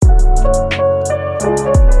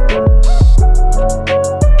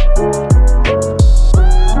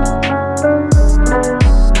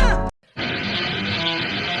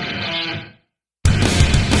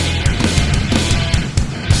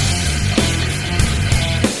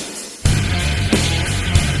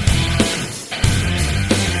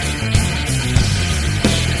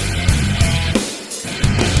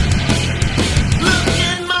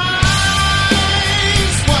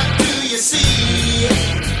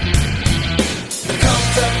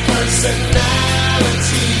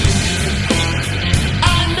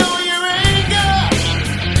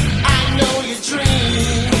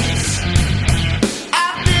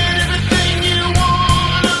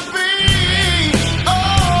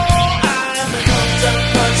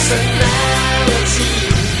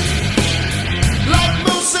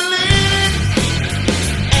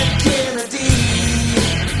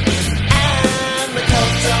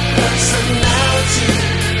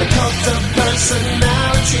cult of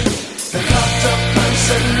personality. The cult of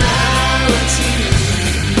personality.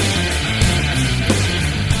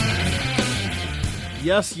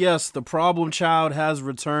 Yes, the problem child has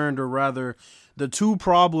returned, or rather, the two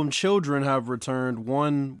problem children have returned.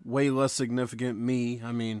 One way less significant, me.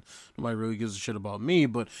 I mean, nobody really gives a shit about me,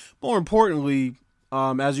 but more importantly,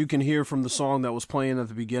 as you can hear from the song that was playing at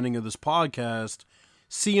the beginning of this podcast,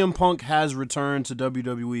 CM Punk has returned to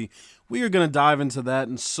WWE. We are going to dive into that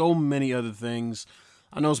and so many other things.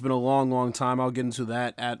 I know it's been a long time. I'll get into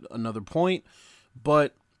that at another point.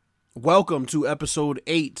 But welcome to episode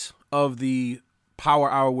 8 of the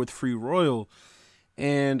Power Hour with Free Royal.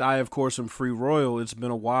 And I, of course, am Free Royal. It's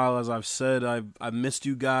been a while, as I've said. I've missed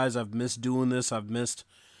you guys. I've missed doing this. I've missed,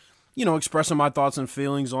 expressing my thoughts and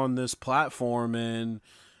feelings on this platform. And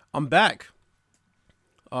I'm back.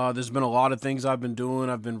 There's been a lot of things I've been doing.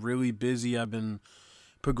 I've been really busy. I've been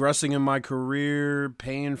progressing in my career,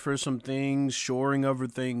 paying for some things, shoring other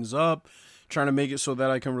things up, trying to make it so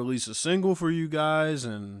that I can release a single for you guys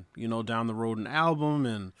and, down the road an album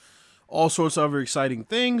and all sorts of other exciting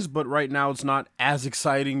things. But right now it's not as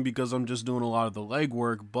exciting because I'm just doing a lot of the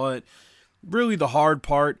legwork. But really the hard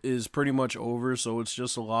part is pretty much over. So it's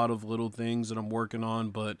just a lot of little things that I'm working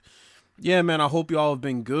on. But yeah, man, I hope y'all have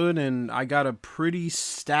been good, and I got a pretty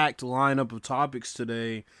stacked lineup of topics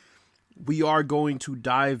today. We are going to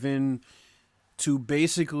dive in to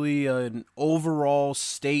basically an overall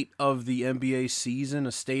state of the NBA season,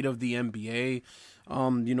 a state of the NBA.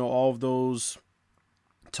 All of those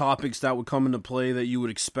topics that would come into play that you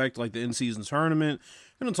would expect, like the in-season tournament.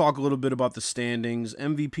 I'm going to talk a little bit about the standings,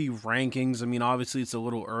 MVP rankings. I mean, obviously it's a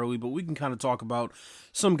little early, but we can kind of talk about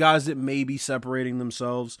some guys that may be separating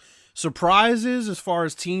themselves. Surprises as far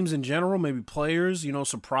as teams in general, maybe players,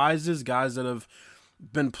 surprises, guys that have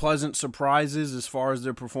been pleasant surprises as far as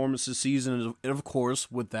their performance this season. And of course,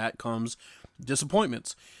 with that comes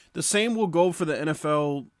disappointments. The same will go for the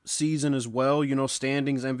NFL season as well.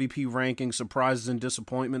 Standings, MVP rankings, surprises, and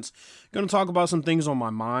disappointments. Going to talk about some things on my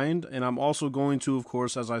mind. And I'm also going to, of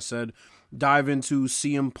course, as I said, dive into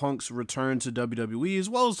CM Punk's return to WWE, as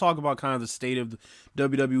well as talk about kind of the state of the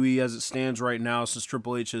WWE as it stands right now, since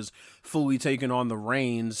Triple H has fully taken on the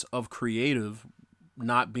reins of creative,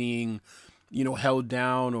 not being, held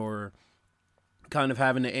down or kind of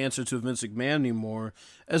having to answer to Vince McMahon anymore,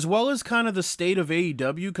 as well as kind of the state of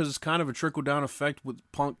AEW, because it's kind of a trickle-down effect with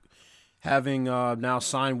Punk having now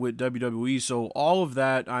signed with WWE. So all of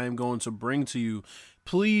that I am going to bring to you.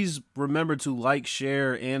 Please remember to like,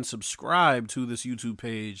 share, and subscribe to this YouTube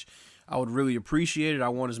page. I would really appreciate it. I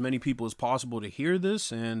want as many people as possible to hear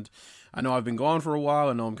this, and I know I've been gone for a while.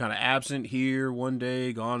 I know I'm kind of absent here one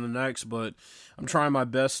day, gone the next, but I'm trying my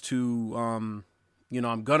best to, I'm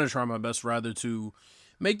going to try my best, rather, to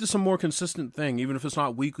make this a more consistent thing, even if it's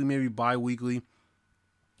not weekly, maybe bi-weekly.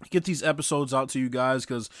 Get these episodes out to you guys,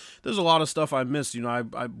 because there's a lot of stuff I missed. I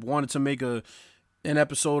wanted to make an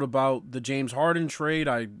episode about the James Harden trade.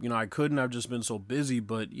 I couldn't. I've just been so busy.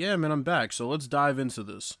 But yeah, man, I'm back. So let's dive into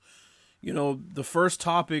this. The first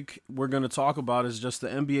topic we're going to talk about is just the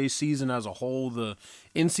NBA season as a whole. The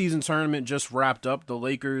in-season tournament just wrapped up. The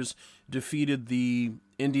Lakers defeated the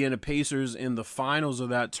Indiana Pacers in the finals of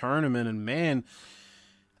that tournament. And man,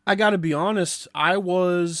 I got to be honest,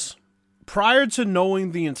 prior to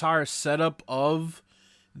knowing the entire setup of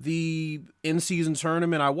the in-season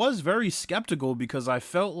tournament, I was very skeptical, because I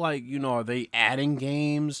felt like, are they adding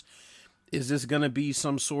games? Is this going to be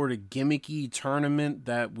some sort of gimmicky tournament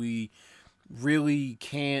that we really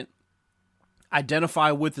can't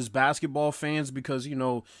identify with as basketball fans? Because,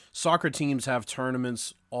 soccer teams have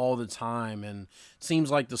tournaments all the time, and it seems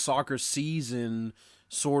like the soccer season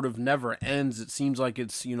sort of never ends. It seems like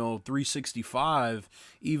it's, 365,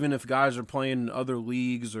 even if guys are playing in other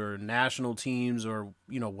leagues or national teams or,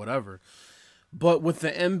 whatever. But with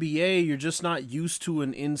the NBA, you're just not used to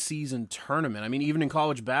an in-season tournament. I mean, even in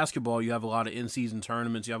college basketball, you have a lot of in-season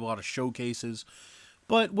tournaments. You have a lot of showcases.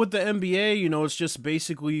 But with the NBA, it's just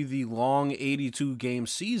basically the long 82-game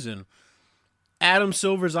season. Adam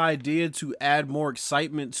Silver's idea to add more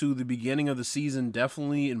excitement to the beginning of the season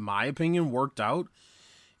definitely, in my opinion, worked out.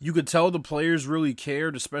 You could tell the players really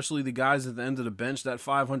cared, especially the guys at the end of the bench. That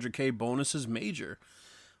 $500K bonus is major.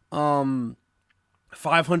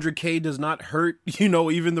 500K does not hurt,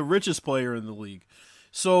 even the richest player in the league.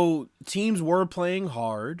 So teams were playing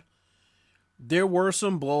hard. There were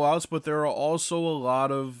some blowouts, but there are also a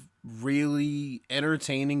lot of really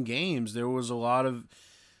entertaining games. There were a lot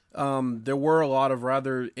of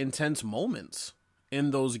rather intense moments in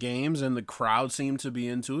those games, and the crowd seemed to be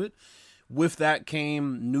into it. With that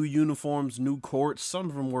came new uniforms, new courts. Some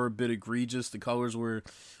of them were a bit egregious. The colors were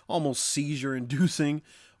almost seizure-inducing.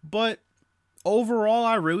 But overall,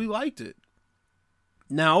 I really liked it.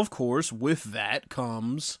 Now, of course, with that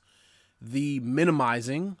comes the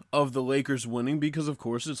minimizing of the Lakers winning because, of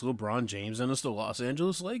course, it's LeBron James and it's the Los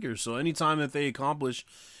Angeles Lakers. So anytime that they accomplish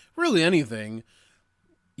really anything,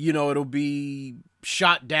 it'll be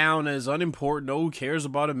shot down as unimportant. No, who cares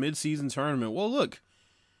about a midseason tournament? Well, look,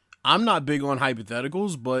 I'm not big on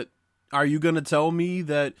hypotheticals, but are you going to tell me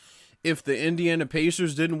that if the Indiana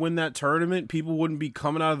Pacers didn't win that tournament, people wouldn't be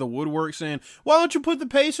coming out of the woodwork saying, why don't you put the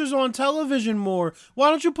Pacers on television more? Why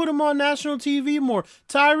don't you put them on national TV more?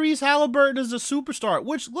 Tyrese Halliburton is a superstar,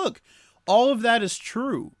 which, look, all of that is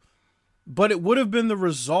true. But it would have been the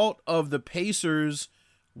result of the Pacers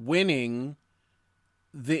winning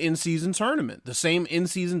the in-season tournament. The same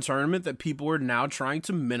in-season tournament that people are now trying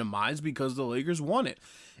to minimize because the Lakers won it.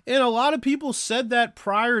 And a lot of people said that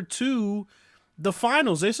prior to the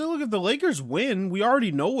finals. They said, look, if the Lakers win, we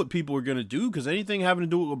already know what people are going to do because anything having to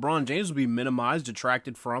do with LeBron James will be minimized,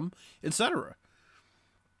 detracted from, etc.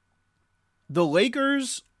 The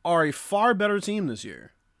Lakers are a far better team this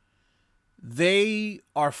year. They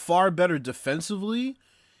are far better defensively.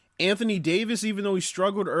 Anthony Davis, even though he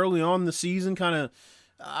struggled early on in the season, kind of,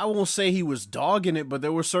 I won't say he was dogging it, but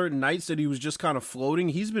there were certain nights that he was just kind of floating.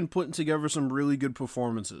 He's been putting together some really good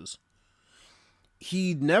performances.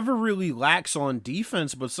 He never really lacks on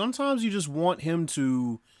defense, but sometimes you just want him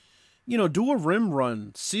to, do a rim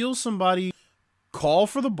run, seal somebody, call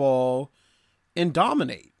for the ball, and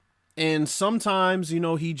dominate. And sometimes,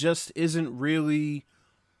 he just isn't really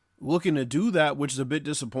looking to do that, which is a bit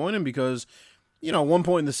disappointing because, at one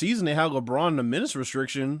point in the season, they had LeBron in a minutes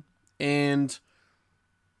restriction, and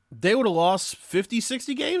they would have lost 50,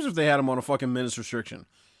 60 games if they had him on a fucking minutes restriction.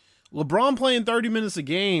 LeBron playing 30 minutes a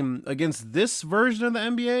game against this version of the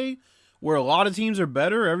NBA, where a lot of teams are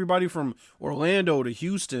better, everybody from Orlando to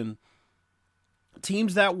Houston,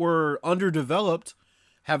 teams that were underdeveloped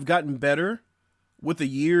have gotten better with a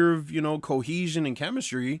year of, cohesion and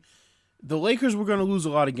chemistry. The Lakers were going to lose a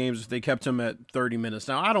lot of games if they kept him at 30 minutes.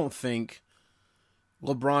 Now, I don't think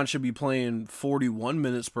LeBron should be playing 41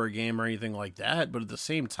 minutes per game or anything like that, but at the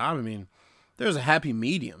same time, there's a happy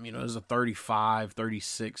medium. There's a 35,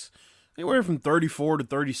 36, anywhere from 34 to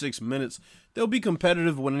 36 minutes. They'll be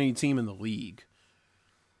competitive with any team in the league.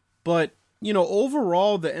 But,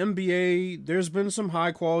 overall, the NBA, there's been some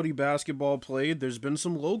high-quality basketball played. There's been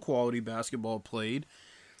some low-quality basketball played.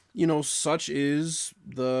 Such is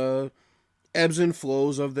the ebbs and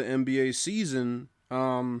flows of the NBA season.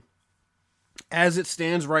 As it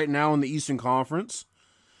stands right now in the Eastern Conference,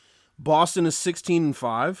 Boston is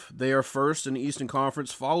 16-5. They are first in the Eastern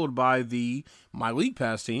Conference, followed by my League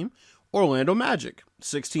Pass team, Orlando Magic,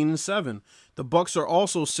 16-7. The Bucks are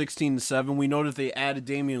also 16-7. We know that they added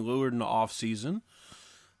Damian Lillard in the offseason.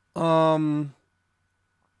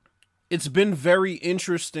 It's been very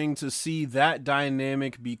interesting to see that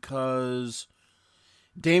dynamic because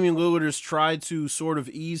Damian Lillard has tried to sort of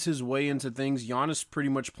ease his way into things. Giannis pretty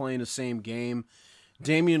much playing the same game.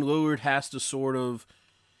 Damian Lillard has to sort of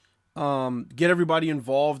get everybody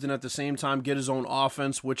involved and at the same time get his own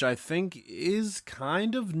offense, which I think is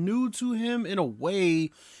kind of new to him in a way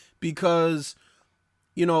because,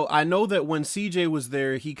 I know that when CJ was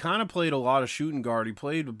there, he kind of played a lot of shooting guard. He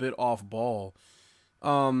played a bit off ball.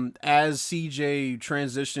 As CJ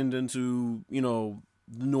transitioned into,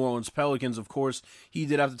 the New Orleans Pelicans, of course, he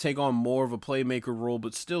did have to take on more of a playmaker role,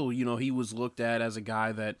 but still, he was looked at as a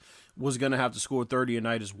guy that was going to have to score 30 a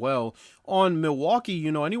night as well. On Milwaukee,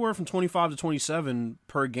 anywhere from 25 to 27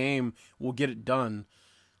 per game will get it done.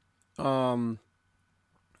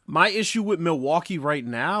 My issue with Milwaukee right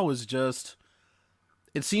now is just,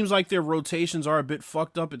 it seems like their rotations are a bit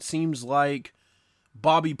fucked up. It seems like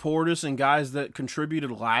Bobby Portis and guys that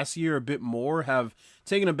contributed last year a bit more have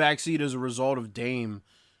taken a backseat as a result of Dame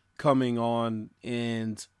coming on.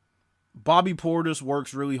 And Bobby Portis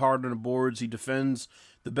works really hard on the boards. He defends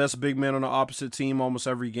the best big man on the opposite team almost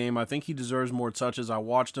every game. I think he deserves more touches. I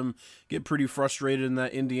watched him get pretty frustrated in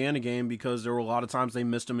that Indiana game because there were a lot of times they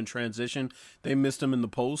missed him in transition. They missed him in the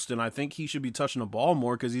post, and I think he should be touching the ball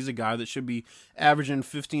more because he's a guy that should be averaging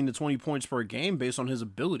 15 to 20 points per game based on his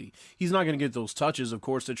ability. He's not going to get those touches. Of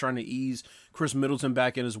course, they're trying to ease Chris Middleton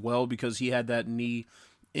back in as well because he had that knee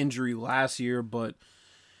injury last year, but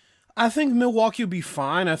I think Milwaukee will be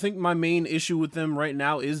fine. I think my main issue with them right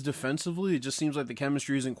now is defensively. It just seems like the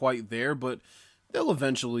chemistry isn't quite there, but they'll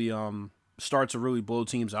eventually start to really blow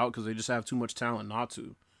teams out because they just have too much talent not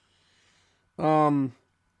to.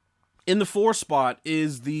 In the 4th spot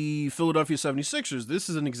is the Philadelphia 76ers. This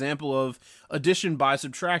is an example of addition by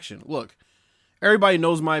subtraction. Look, everybody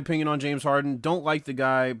knows my opinion on James Harden. Don't like the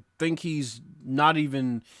guy. Think he's not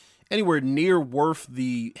even anywhere near worth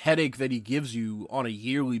the headache that he gives you on a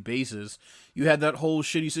yearly basis. You had that whole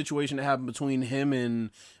shitty situation that happened between him and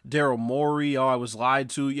Daryl Morey. Oh, I was lied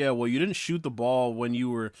to. Yeah, well, you didn't shoot the ball when you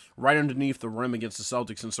were right underneath the rim against the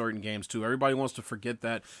Celtics in certain games too. Everybody wants to forget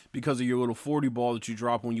that because of your little 40 ball that you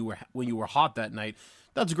dropped when you were hot that night.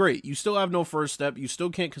 That's great. You still have no first step. You still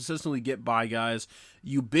can't consistently get by guys.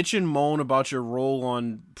 You bitch and moan about your role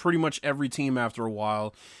on pretty much every team after a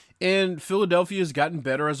while. And Philadelphia has gotten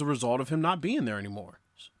better as a result of him not being there anymore.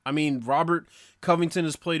 I mean, Robert Covington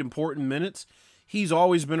has played important minutes. He's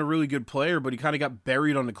always been a really good player, but he kind of got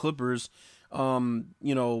buried on the Clippers, out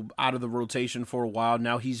of the rotation for a while.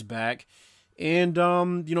 Now he's back. And,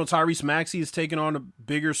 Tyrese Maxey has taken on a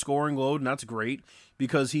bigger scoring load, and that's great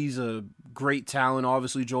because he's a great talent.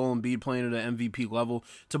 Obviously, Joel Embiid playing at an MVP level.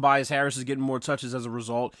 Tobias Harris is getting more touches as a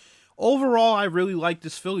result. Overall, I really like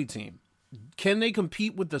this Philly team. Can they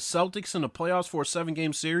compete with the Celtics in the playoffs for a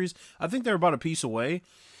 7-game series? I think they're about a piece away.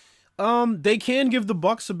 They can give the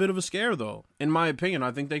Bucks a bit of a scare, though. In my opinion,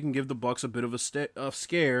 I think they can give the Bucks a bit of a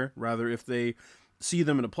scare, rather, if they see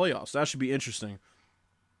them in the playoffs. That should be interesting.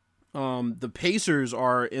 The Pacers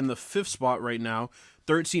are in the 5th spot right now,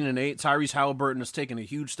 13-8. Tyrese Halliburton has taken a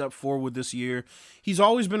huge step forward this year. He's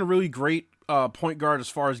always been a really great point guard as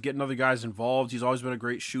far as getting other guys involved. He's always been a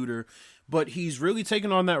great shooter. But he's really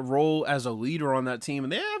taken on that role as a leader on that team.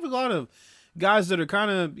 And they have a lot of guys that are kind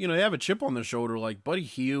of, they have a chip on their shoulder, like Buddy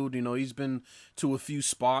Hield. He's been to a few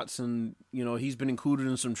spots and, he's been included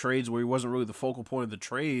in some trades where he wasn't really the focal point of the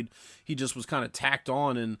trade. He just was kind of tacked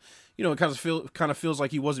on and, it kind of feels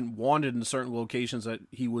like he wasn't wanted in certain locations that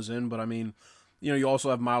he was in. But I mean, you also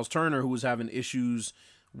have Miles Turner, who was having issues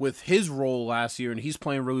with his role last year, and he's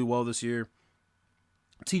playing really well this year.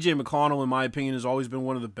 TJ McConnell, in my opinion, has always been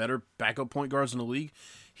one of the better backup point guards in the league.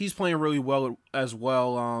 He's playing really well as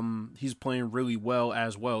well. Easy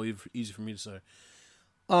for me to say.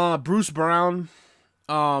 Bruce Brown.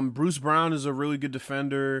 Bruce Brown is a really good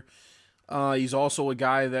defender. He's also a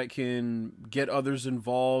guy that can get others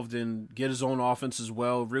involved and get his own offense as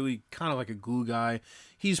well. Really kind of like a glue guy.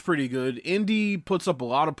 He's pretty good. Indy puts up a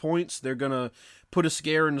lot of points. They're going to put a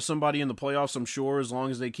scare into somebody in the playoffs, I'm sure. As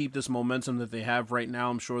long as they keep this momentum that they have right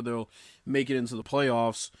now, I'm sure they'll make it into the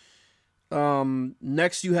playoffs.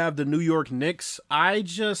 Next, you have the New York Knicks.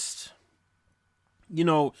 There's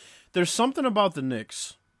something about the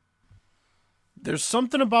Knicks. There's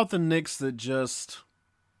something about the Knicks that just...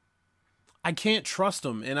 I can't trust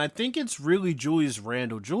them, and I think it's really Julius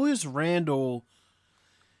Randle. Julius Randle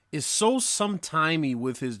is so sometimey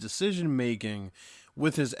with his decision-making,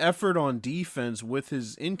 with his effort on defense, with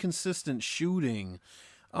his inconsistent shooting,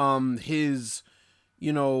 his,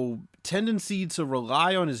 tendency to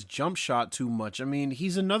rely on his jump shot too much. I mean,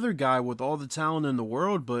 he's another guy with all the talent in the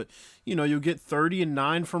world, but, you'll get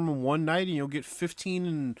 30-9 from him one night, and you'll get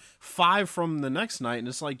 15-5 from the next night, and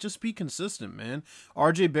it's like, just be consistent, man.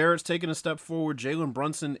 RJ Barrett's taking a step forward. Jalen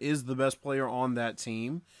Brunson is the best player on that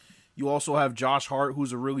team. You also have Josh Hart,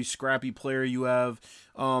 who's a really scrappy player. You have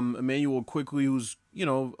Emmanuel Quickly, who's,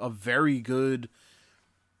 a very good,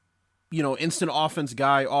 instant offense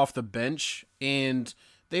guy off the bench. And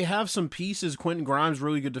they have some pieces. Quentin Grimes,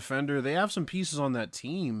 really good defender. They have some pieces on that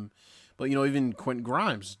team. But, even Quentin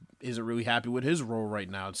Grimes isn't really happy with his role right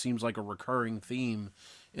now. It seems like a recurring theme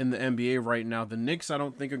in the NBA right now. The Knicks, I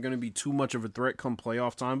don't think, are going to be too much of a threat come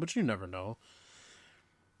playoff time, but you never know.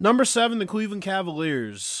 Number 7, the Cleveland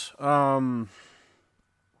Cavaliers. Another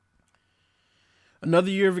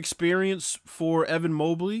year of experience for Evan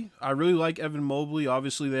Mobley. I really like Evan Mobley.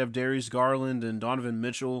 Obviously, they have Darius Garland and Donovan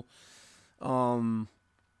Mitchell.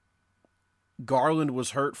 Garland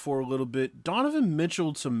was hurt for a little bit. Donovan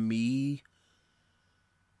Mitchell, to me,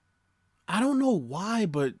 I don't know why,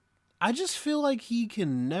 but I just feel like he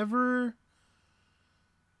can never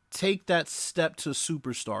take that step to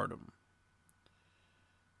superstardom.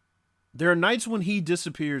 There are nights when he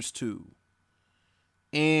disappears too.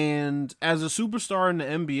 And as a superstar in the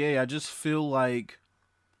NBA, I just feel like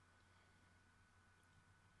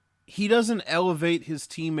he doesn't elevate his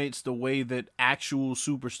teammates the way that actual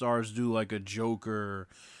superstars do, like a Joker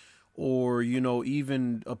or,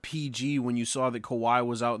 even a PG when you saw that Kawhi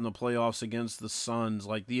was out in the playoffs against the Suns.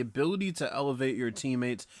 Like, the ability to elevate your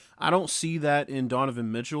teammates, I don't see that in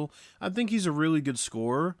Donovan Mitchell. I think he's a really good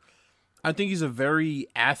scorer. I think he's a very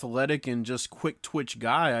athletic and just quick twitch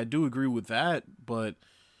guy. I do agree with that, but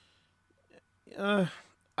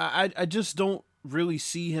I just don't really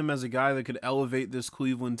see him as a guy that could elevate this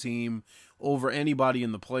Cleveland team over anybody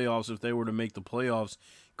in the playoffs if they were to make the playoffs.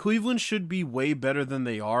 Cleveland should be way better than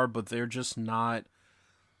they are, but they're just not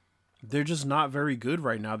very good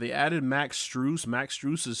right now. They added Max Strus. Max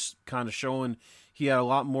Strus is kind of showing he had a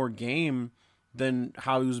lot more game than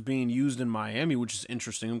how he was being used in Miami, which is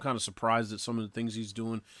interesting. I'm kind of surprised at some of the things he's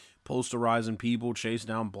doing, posterizing people, chase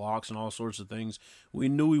down blocks, and all sorts of things. We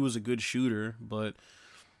knew he was a good shooter, but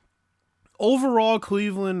overall,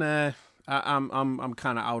 Cleveland, I'm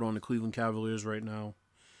kind of out on the Cleveland Cavaliers right now.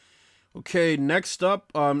 Okay, next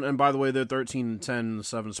up, and by the way, they're 13-10 in the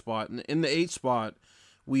 7th spot. In the 8th spot,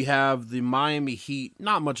 we have the Miami Heat.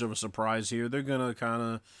 Not much of a surprise here. They're going to kind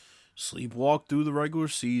of sleepwalk through the regular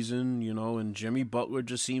season, and Jimmy Butler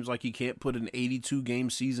just seems like he can't put an 82-game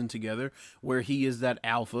season together where he is that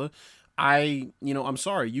alpha. I'm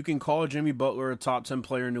sorry. You can call Jimmy Butler a top 10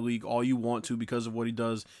 player in the league all you want to because of what he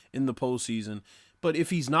does in the postseason. But if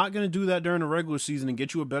he's not going to do that during the regular season and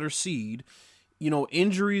get you a better seed,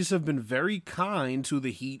 injuries have been very kind to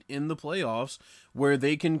the Heat in the playoffs where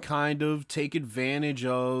they can kind of take advantage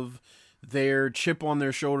of their chip on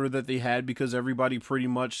their shoulder that they had because everybody pretty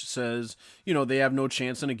much says, they have no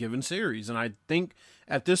chance in a given series. And I think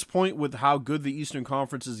at this point with how good the Eastern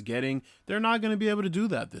Conference is getting, they're not going to be able to do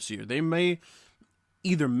that this year. They may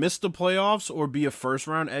either miss the playoffs or be a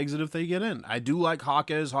first-round exit if they get in. I do like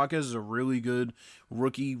Jaquez. Jaquez is a really good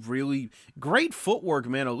rookie, really great footwork,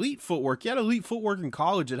 man, elite footwork. He had elite footwork in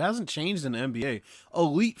college. It hasn't changed in the NBA.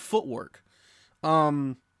 Elite footwork.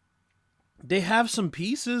 They have some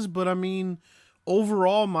pieces, but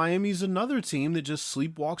overall, Miami's another team that just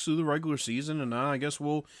sleepwalks through the regular season, and I guess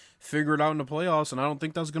we'll figure it out in the playoffs, and I don't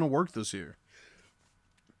think that's going to work this year.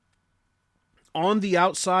 On the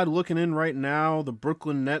outside, looking in right now, the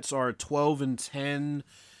Brooklyn Nets are 12-10.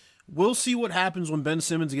 We'll see what happens when Ben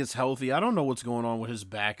Simmons gets healthy. I don't know what's going on with his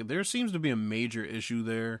back. There seems to be a major issue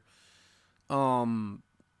there.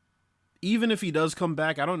 Even if he does come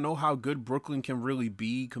back, I don't know how good Brooklyn can really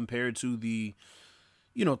be compared to the,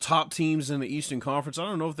 top teams in the Eastern Conference. I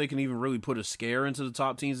don't know if they can even really put a scare into the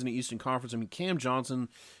top teams in the Eastern Conference. Cam Johnson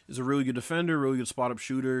is a really good defender, really good spot-up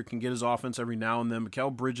shooter, can get his offense every now and then.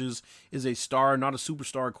 Mikal Bridges is a star, not a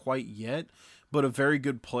superstar quite yet, but a very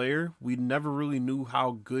good player. We never really knew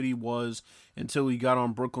how good he was until he got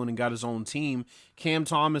on Brooklyn and got his own team. Cam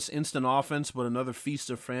Thomas, instant offense, but another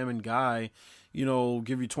feast of famine guy.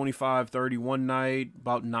 Give you 25, 30 one night,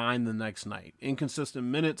 about 9 the next night. Inconsistent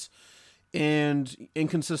minutes and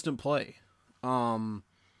inconsistent play. In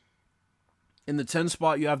the 10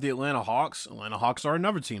 spot, you have the Atlanta Hawks. Atlanta Hawks are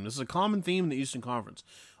another team. This is a common theme in the Eastern Conference.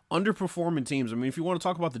 Underperforming teams. If you want to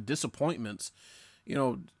talk about the disappointments,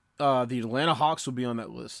 the Atlanta Hawks will be on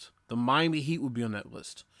that list. The Miami Heat will be on that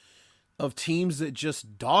list of teams that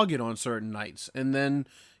just dog it on certain nights. And then,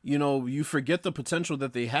 you forget the potential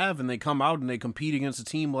that they have and they come out and they compete against a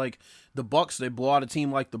team like the Bucks. They blow out a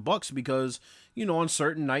team like the Bucks because, on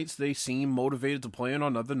certain nights they seem motivated to play and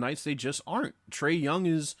on other nights they just aren't. Trae Young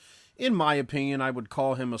is, in my opinion, I would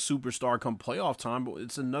call him a superstar come playoff time, but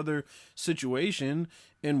it's another situation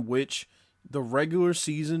in which the regular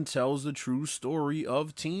season tells the true story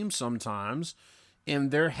of teams sometimes and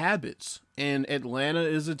their habits. And Atlanta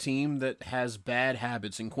is a team that has bad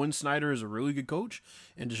habits. And Quinn Snyder is a really good coach.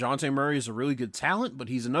 And DeJounte Murray is a really good talent, but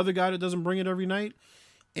he's another guy that doesn't bring it every night.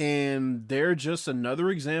 And they're just another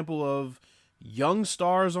example of young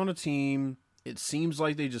stars on a team. It seems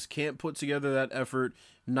like they just can't put together that effort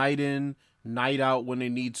night in, night out when they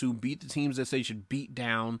need to, beat the teams that they should beat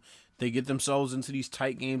down. They get themselves into these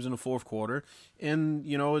tight games in the fourth quarter, and,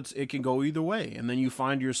 it can go either way. And then you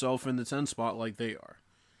find yourself in the 10 spot like they are.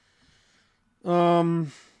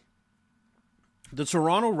 The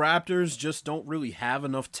Toronto Raptors just don't really have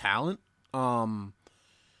enough talent. Right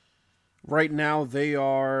now they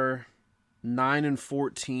are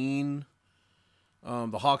 9-14.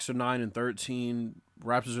 The Hawks are 9-13.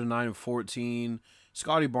 Raptors are 9-14.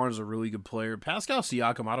 Scotty Barnes is a really good player. Pascal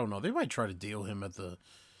Siakam, I don't know. They might try to deal him at the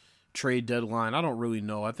trade deadline. I don't really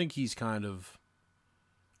know. I think he's kind of,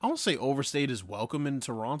 I won't say overstayed his welcome in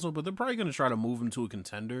Toronto, but they're probably going to try to move him to a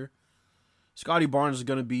contender. Scotty Barnes is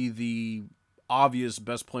going to be the obvious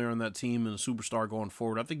best player on that team and a superstar going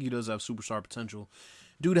forward. I think he does have superstar potential.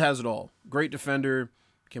 Dude has it all. Great defender,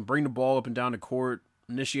 can bring the ball up and down the court,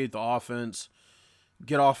 initiate the offense,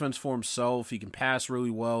 get offense for himself. He can pass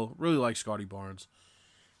really well. Really like Scotty Barnes.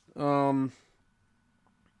 In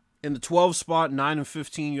the 12 spot,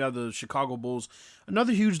 9-15, you have the Chicago Bulls.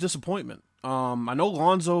 Another huge disappointment. I know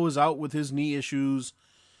Lonzo is out with his knee issues.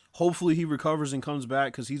 Hopefully he recovers and comes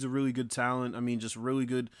back because he's a really good talent. Just really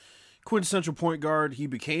good quintessential point guard. He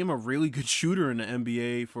became a really good shooter in the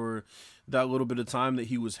NBA for that little bit of time that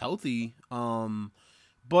he was healthy.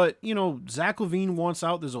 But, Zach LaVine wants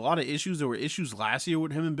out. There's a lot of issues. There were issues last year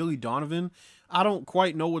with him and Billy Donovan. I don't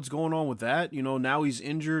quite know what's going on with that. Now he's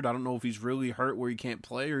injured. I don't know if he's really hurt where he can't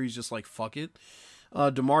play or he's just like, fuck it.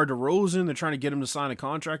 DeMar DeRozan, they're trying to get him to sign a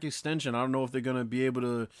contract extension. I don't know if they're going to be able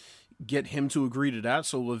to get him to agree to that.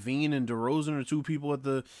 So LaVine and DeRozan are two people at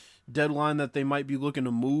the deadline that they might be looking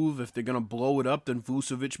to move. If they're going to blow it up, then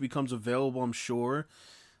Vucevic becomes available, I'm sure.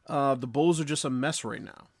 The Bulls are just a mess right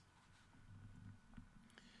now.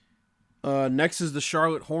 Next is the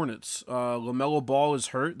Charlotte Hornets. LaMelo Ball is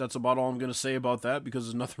hurt. That's about all I'm going to say about that because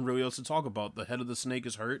there's nothing really else to talk about. The head of the snake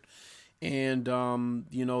is hurt. And,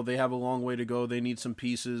 they have a long way to go. They need some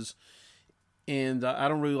pieces. And I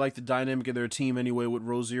don't really like the dynamic of their team anyway with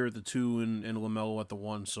Rozier at the 2 and LaMelo at the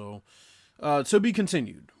 1. So, to be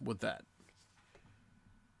continued with that.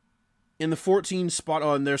 In the 14 spot,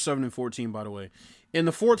 and they're 7-14, by the way. In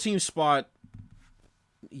the 14th spot,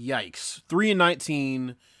 yikes.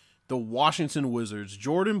 3-19, the Washington Wizards.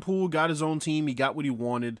 Jordan Poole got his own team. He got what he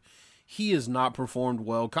wanted. He has not performed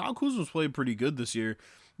well. Kyle Kuzma's played pretty good this year.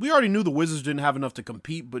 We already knew the Wizards didn't have enough to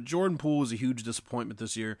compete, but Jordan Poole was a huge disappointment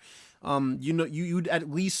this year. You'd at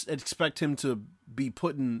least expect him to be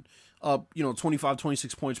putting up, 25,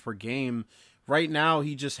 26 points per game. Right now,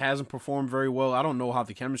 he just hasn't performed very well. I don't know how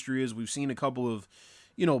the chemistry is. We've seen a couple of,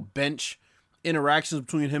 bench interactions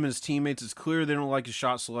between him and his teammates. It's clear they don't like his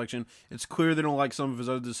shot selection. It's clear they don't like some of his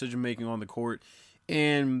other decision-making on the court.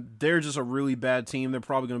 And they're just a really bad team. They're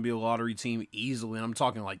probably going to be a lottery team easily. And I'm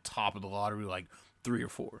talking like top of the lottery, like 3 or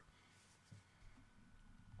 4.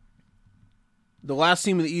 The last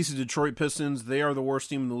team in the East is Detroit Pistons. They are the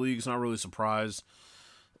worst team in the league. It's not really a surprise.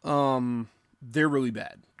 They're really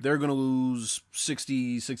bad. They're going to lose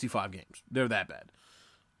 60, 65 games. They're that bad.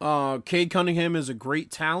 Cade Cunningham is a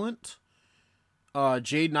great talent.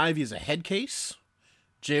 Jaden Ivey is a head case.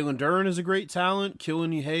 Jalen Duren is a great talent.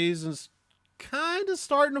 Killian Hayes is kind of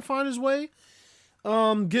starting to find his way.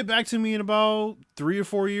 Get back to me in about 3 or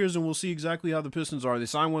 4 years, and we'll see exactly how the Pistons are. They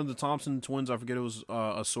signed one of the Thompson twins. I forget it was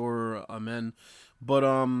Asor Amen, but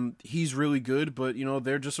he's really good. But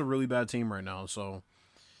they're just a really bad team right now. So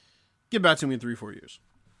get back to me in 3 or 4 years.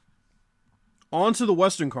 On to the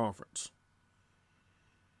Western Conference.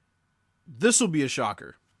 This will be a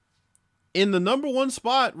shocker. In the number 1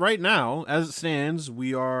 spot right now, as it stands,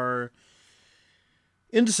 we are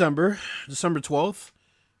in December 12th.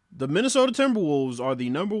 The Minnesota Timberwolves are the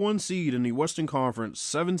number 1 seed in the Western Conference,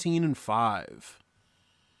 17-5.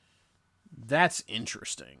 That's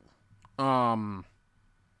interesting. I'm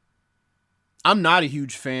not a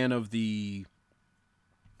huge fan of the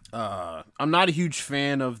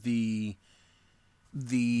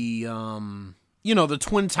the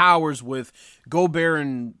Twin Towers with Gobert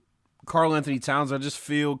and Karl Anthony Towns. I just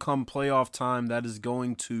feel come playoff time that is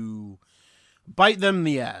going to bite them in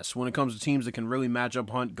the ass when it comes to teams that can really match up,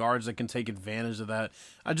 hunt guards that can take advantage of that.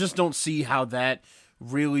 I just don't see how that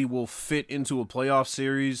really will fit into a playoff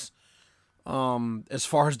series as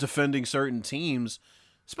far as defending certain teams,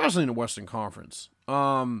 especially in the Western Conference.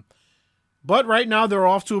 But right now they're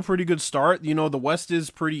off to a pretty good start. The West is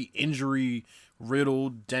pretty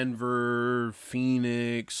injury-riddled. Denver,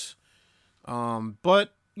 Phoenix.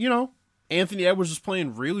 But, Anthony Edwards is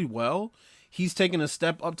playing really well. He's taken a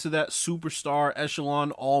step up to that superstar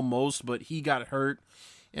echelon almost, but he got hurt.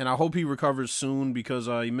 And I hope he recovers soon because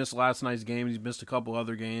he missed last night's game. He's missed a couple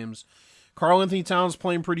other games. Karl Anthony Towns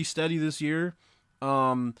playing pretty steady this year.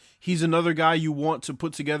 He's another guy you want to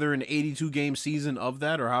put together an 82-game season of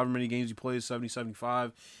that, or however many games he plays, 70,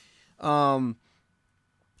 75.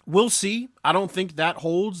 We'll see. I don't think that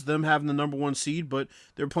holds, them having the number 1 seed, but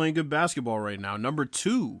they're playing good basketball right now. Number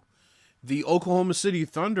 2, the Oklahoma City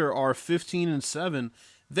Thunder are 15-7.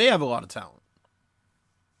 They have a lot of talent.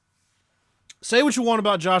 Say what you want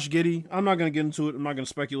about Josh Giddey. I'm not going to get into it. I'm not going to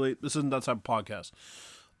speculate. This isn't that type of podcast.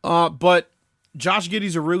 But Josh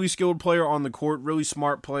Giddey's a really skilled player on the court, really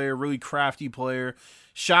smart player, really crafty player.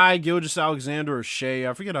 Shai Gilgeous-Alexander, or Shea,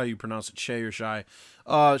 I forget how you pronounce it, Shea or Shai.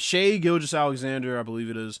 Shai Gilgeous-Alexander, I believe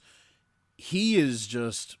it is. He's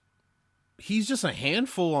just a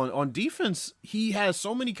handful on defense. He has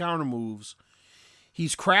so many counter moves.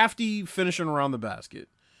 He's crafty finishing around the basket.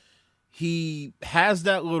 He has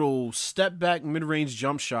that little step back mid-range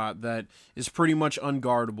jump shot that is pretty much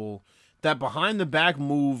unguardable. That behind the back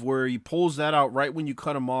move where he pulls that out right when you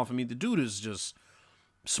cut him off. I mean, the dude is just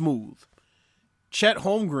smooth. Chet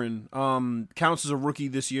Holmgren counts as a rookie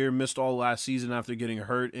this year, missed all last season after getting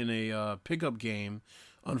hurt in a pickup game.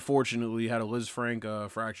 Unfortunately, had a Liz Frank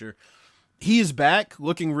fracture. He is back,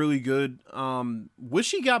 looking really good.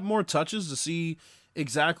 Wish he got more touches to see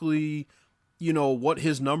exactly, what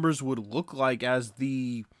his numbers would look like as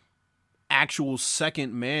the actual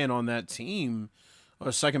second man on that team,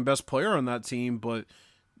 or second best player on that team. But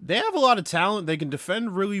they have a lot of talent. They can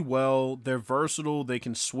defend really well. They're versatile. They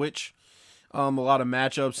can switch a lot of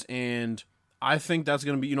matchups, and I think that's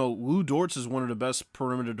going to be, Lou Dortz is one of the best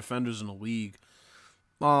perimeter defenders in the league.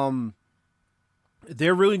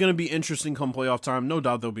 They're really going to be interesting come playoff time. No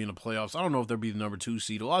doubt they'll be in the playoffs. I don't know if they'll be the number 2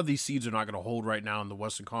 seed. A lot of these seeds are not going to hold right now in the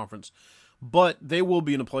Western Conference, but they will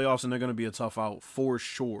be in the playoffs, and they're going to be a tough out for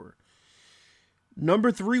sure.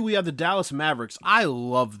 Number 3, we have the Dallas Mavericks. I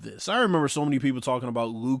love this. I remember so many people talking about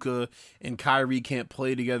Luka and Kyrie can't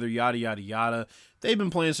play together, yada, yada, yada. They've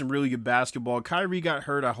been playing some really good basketball. Kyrie got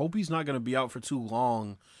hurt. I hope he's not going to be out for too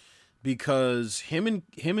long, because him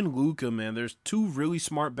and Luka, man, there's 2 really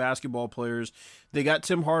smart basketball players. They got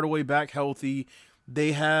Tim Hardaway back healthy.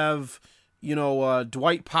 They have,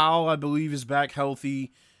 Dwight Powell, I believe, is back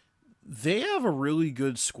healthy. They have a really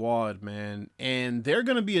good squad, man, and they're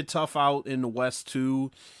going to be a tough out in the West, too.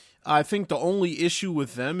 I think the only issue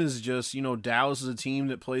with them is just, Dallas is a team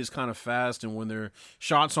that plays kind of fast, and when their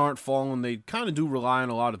shots aren't falling, they kind of do rely on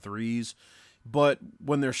a lot of threes. But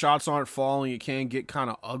when their shots aren't falling, it can get kind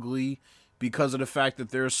of ugly because of the fact that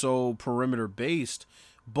they're so perimeter-based.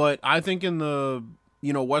 But I think in the,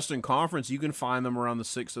 Western Conference, you can find them around the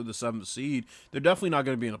 6th or the 7th seed. They're definitely not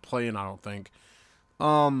going to be in a play-in, I don't think.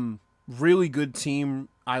 Really good team.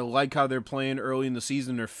 I like how they're playing early in the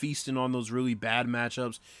season. They're feasting on those really bad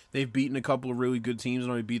matchups. They've beaten a couple of really good teams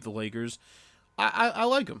and already beat the Lakers. I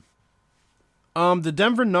like them. The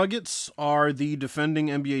Denver Nuggets are the defending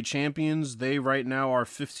NBA champions. They right now are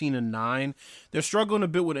 15-9. They're struggling a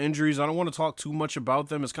bit with injuries. I don't want to talk too much about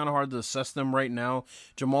them. It's kind of hard to assess them right now.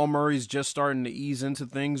 Jamal Murray's just starting to ease into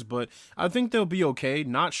things, but I think they'll be okay.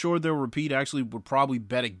 Not sure they'll repeat. Actually, would probably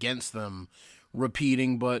bet against them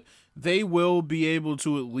repeating, but they will be able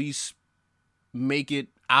to at least make it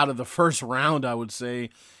out of the first round, I would say.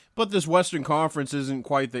 But this Western Conference isn't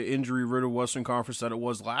quite the injury-riddled Western Conference that it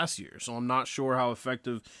was last year. So I'm not sure how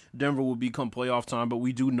effective Denver will be come playoff time, but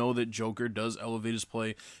we do know that Joker does elevate his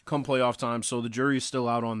play come playoff time, so the jury is still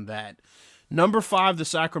out on that. Number 5, the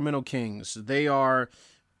Sacramento Kings. They are,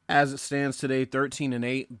 as it stands today,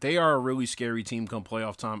 13-8. They are a really scary team come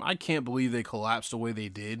playoff time. I can't believe they collapsed the way they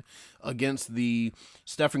did against the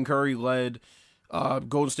Stephen Curry-led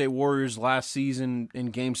Golden State Warriors last season in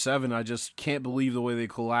Game 7. I just can't believe the way they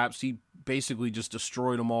collapsed. He basically just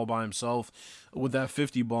destroyed them all by himself with that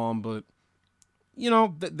 50 bomb. But,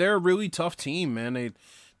 they're a really tough team, man.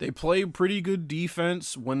 They play pretty good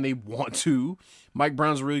defense when they want to. Mike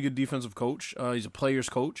Brown's a really good defensive coach. He's a player's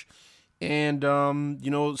coach. And,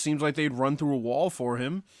 it seems like they'd run through a wall for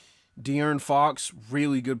him. De'Aaron Fox,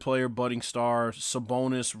 really good player, budding star.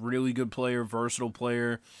 Sabonis, really good player, versatile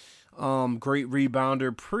player. Great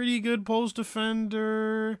rebounder, pretty good post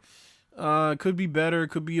defender. Could be better,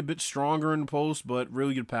 could be a bit stronger in the post, but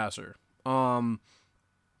really good passer. Malik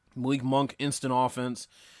Monk, instant offense.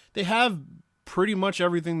 They have pretty much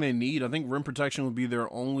everything they need. I think rim protection would be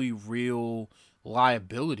their only real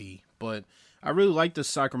liability, but I really like the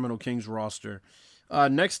Sacramento Kings roster.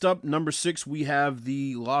 Next up, number 6, we have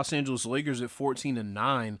the Los Angeles Lakers at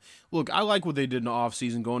 14-9. Look, I like what they did in the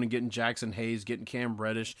offseason, going and getting Jackson Hayes, getting Cam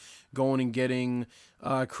Reddish, going and getting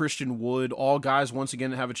Christian Wood, all guys, once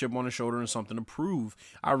again, have a chip on their shoulder and something to prove.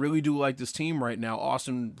 I really do like this team right now.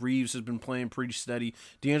 Austin Reeves has been playing pretty steady.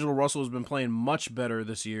 D'Angelo Russell has been playing much better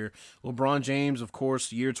this year. LeBron James, of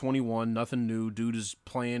course, year 21, nothing new. Dude is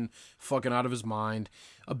playing fucking out of his mind.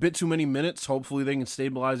 A bit too many minutes. Hopefully they can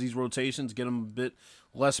stabilize these rotations, get him a bit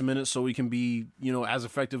less minutes so he can be, as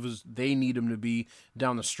effective as they need him to be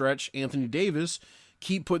down the stretch. Anthony Davis,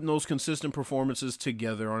 keep putting those consistent performances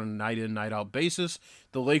together on a night-in, night-out basis.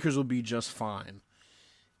 The Lakers will be just fine.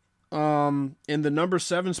 In the number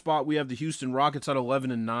 7 spot, we have the Houston Rockets at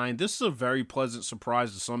 11-9. This is a very pleasant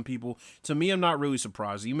surprise to some people. To me, I'm not really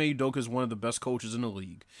surprised. Ime Udoka is one of the best coaches in the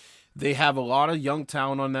league. They have a lot of young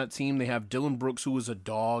talent on that team. They have Dylan Brooks, who is a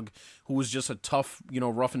dog, who is just a tough,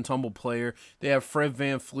 rough and tumble player. They have Fred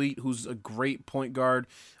VanVleet, who's a great point guard.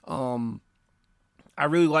 I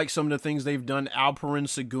really like some of the things they've done. Alperen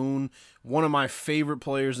Sengun, one of my favorite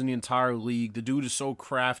players in the entire league. The dude is so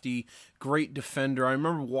crafty, great defender. I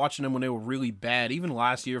remember watching him when they were really bad. Even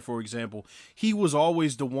last year, for example, he was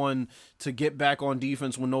always the one to get back on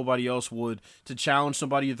defense when nobody else would, to challenge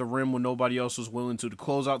somebody at the rim when nobody else was willing to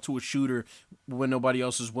close out to a shooter when nobody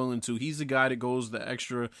else is willing to. He's the guy that goes the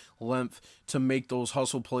extra length to make those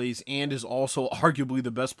hustle plays and is also arguably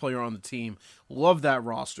the best player on the team. Love that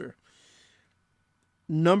roster.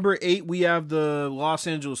 Number 8, we have the Los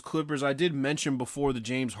Angeles Clippers. I did mention before the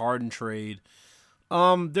James Harden trade.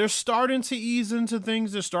 They're starting to ease into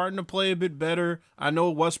things. They're starting to play a bit better. I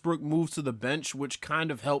know Westbrook moves to the bench, which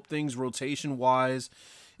kind of helped things rotation-wise.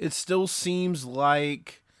 It still seems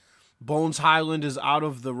like Bones Highland is out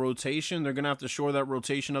of the rotation. They're going to have to shore that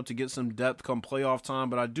rotation up to get some depth come playoff time,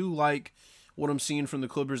 but I do like what I'm seeing from the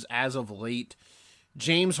Clippers as of late.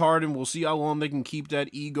 James Harden, we'll see how long they can keep that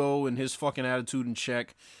ego and his fucking attitude in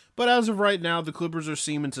check. But as of right now, the Clippers are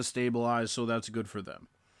seeming to stabilize, so that's good for them.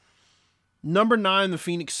 Number 9, the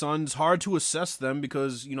Phoenix Suns. Hard to assess them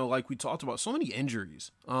because, like we talked about, so many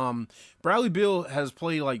injuries. Bradley Beal has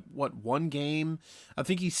played, one game? I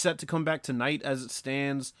think he's set to come back tonight as it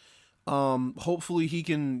stands. Hopefully he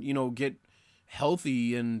can, get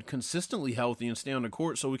healthy and consistently healthy and stay on the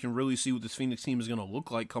court so we can really see what this Phoenix team is going to look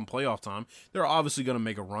like come playoff time. They're obviously going to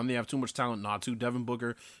make a run. They have too much talent not to. Devin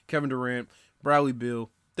Booker, Kevin Durant, Bradley Beal,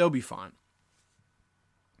 they'll be fine.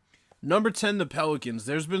 Number 10, the Pelicans.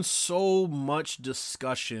 There's been so much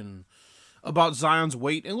discussion about Zion's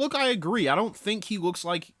weight. And look, I agree. I don't think he looks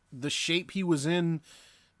like the shape he was in,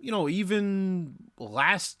 even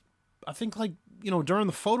last, I think during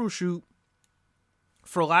the photo shoot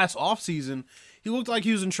for last offseason, he looked like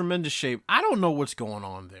he was in tremendous shape. I don't know what's going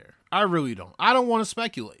on there. I really don't. I don't want to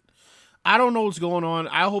speculate. I don't know what's going on.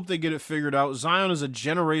 I hope they get it figured out. Zion is a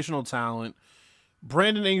generational talent.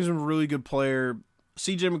 Brandon Ingram's a really good player.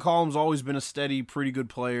 CJ McCollum's always been a steady, pretty good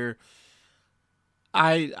player.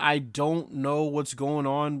 I don't know what's going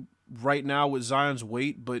on right now with Zion's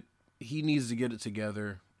weight, but he needs to get it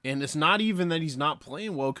together. And it's not even that he's not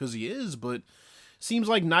playing well, because he is, but seems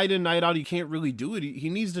like night in, night out, he can't really do it. He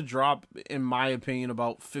needs to drop, in my opinion,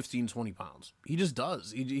 about 15, 20 pounds. He just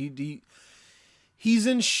does. He's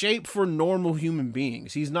in shape for normal human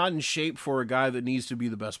beings. He's not in shape for a guy that needs to be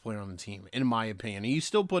the best player on the team, in my opinion. He's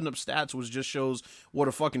still putting up stats, which just shows what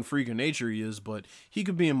a fucking freak of nature he is, but he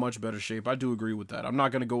could be in much better shape. I do agree with that. I'm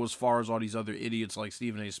not going to go as far as all these other idiots like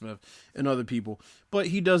Stephen A. Smith and other people, but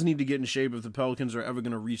he does need to get in shape if the Pelicans are ever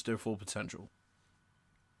going to reach their full potential.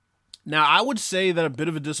 Now, I would say that a bit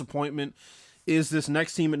of a disappointment is this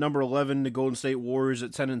next team at number 11, the Golden State Warriors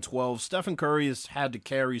at 10 and 12. Stephen Curry has had to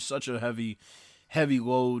carry such a heavy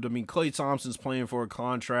load. I mean, Klay Thompson's playing for a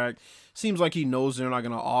contract. Seems like he knows they're not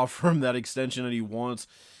going to offer him that extension that he wants.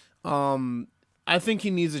 I think he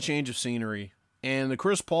needs a change of scenery. And the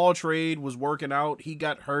Chris Paul trade was working out. He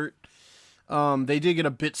got hurt. They did get a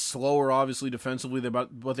bit slower, obviously, defensively, but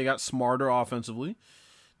they got smarter offensively.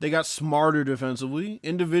 They got smarter defensively.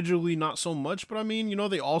 Individually, not so much. But, I mean,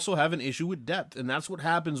 they also have an issue with depth. And that's what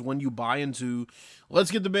happens when you buy into, let's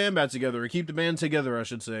get the band back together, or keep the band together, I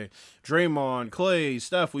should say. Draymond, Klay,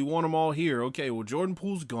 Steph, we want them all here. Okay, well, Jordan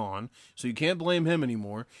Poole's gone, so you can't blame him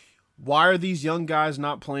anymore. Why are these young guys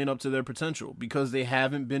not playing up to their potential? Because they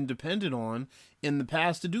haven't been depended on in the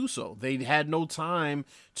past to do so. They had no time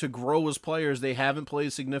to grow as players. They haven't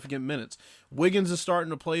played significant minutes. Wiggins is starting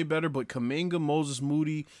to play better, but Kuminga, Moses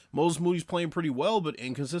Moody's playing pretty well, but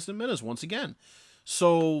inconsistent minutes once again.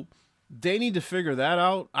 So they need to figure that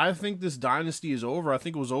out. I think this dynasty is over. I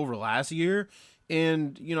think it was over last year.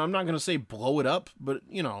 And, I'm not going to say blow it up, but,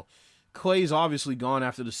 Klay's obviously gone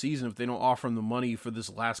after the season. If they don't offer him the money for this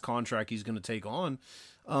last contract he's going to take on,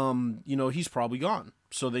 he's probably gone.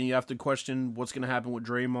 So then you have to question what's going to happen with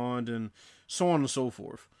Draymond and so on and so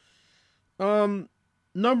forth.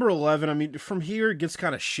 Number 11, I mean, from here it gets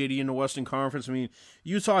kind of shitty in the Western Conference. I mean,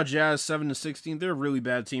 Utah Jazz 7-16, they're a really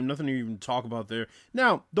bad team. Nothing to even talk about there.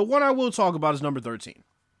 Now, the one I will talk about is number 13.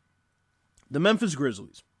 The Memphis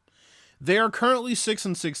Grizzlies. They are currently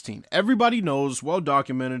 6-16. Everybody knows, well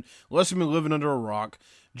documented, unless you've been living under a rock,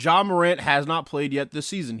 Ja Morant has not played yet this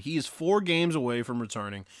season. He is 4 games away from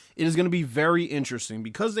returning. It is going to be very interesting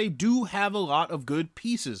because they do have a lot of good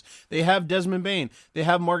pieces. They have Desmond Bane. They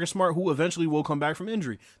have Marcus Smart, who eventually will come back from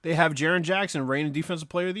injury. They have Jaren Jackson, reigning Defensive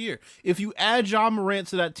Player of the Year. If you add Ja Morant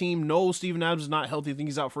to that team, no, Steven Adams is not healthy. I think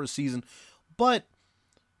he's out for a season. But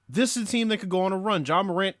this is a team that could go on a run. Ja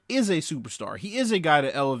Morant is a superstar. He is a guy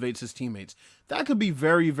that elevates his teammates. That could be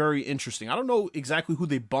very, very interesting. I don't know exactly who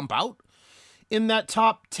they bump out in that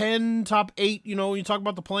top 10, top 8, when you talk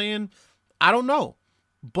about the play-in. I don't know.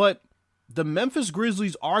 But the Memphis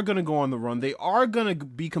Grizzlies are going to go on the run. They are going to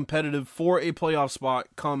be competitive for a playoff spot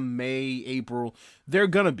come May, April. They're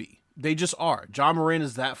going to be. They just are. Ja Morant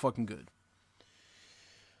is that fucking good.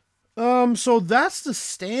 So that's the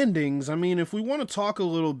standings. I mean, if we want to talk a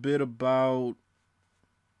little bit about,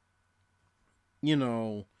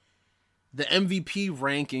 the MVP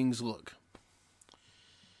rankings, look.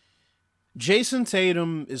 Jason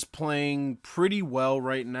Tatum is playing pretty well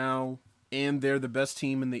right now. and they're the best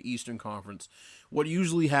team in the Eastern Conference. What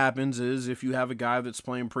usually happens is if you have a guy that's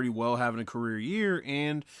playing pretty well, having a career year,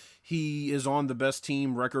 and he is on the best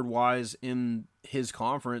team record-wise in his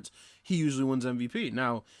conference, he usually wins MVP.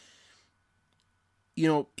 Now, you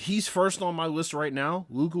know, he's first on my list right now.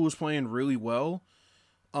 Luka was playing really well.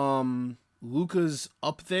 Luka's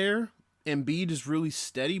up there. Embiid is really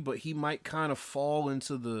steady, but he might kind of fall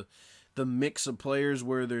into the mix of players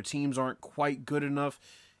where their teams aren't quite good enough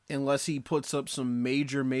unless he puts up some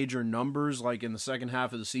major numbers like in the second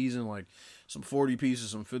half of the season, like some 40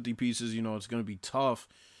 pieces, some 50 pieces. You know, it's going to be tough.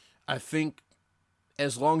 I think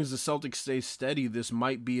as long as the Celtics stay steady, this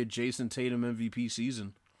might be a Jason Tatum MVP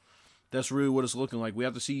season. That's really what it's looking like. We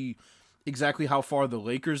have to see exactly how far the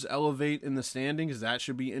Lakers elevate in the standings. That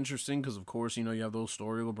should be interesting because, of course, you know, you have those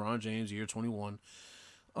story LeBron James, year 21.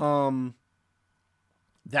 That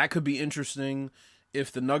could be interesting.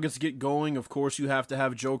 If the Nuggets get going, of course, you have to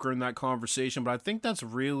have Joker in that conversation. But I think that's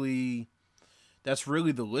really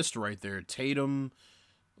the list right there. Tatum,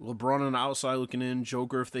 LeBron on the outside looking in,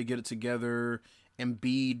 Joker if they get it together,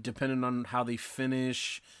 Embiid depending on how they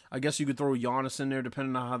finish. I guess you could throw Giannis in there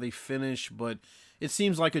depending on how they finish, but it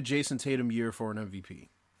seems like a Jason Tatum year for an MVP.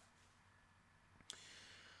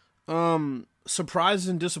 Surprises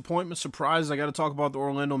and disappointment. Surprises, I got to talk about the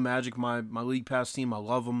Orlando Magic, my league pass team. I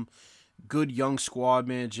love them. Good young squad,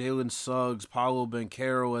 man. Jalen Suggs, Paolo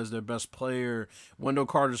Banchero as their best player. Wendell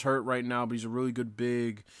Carter's hurt right now, but he's a really good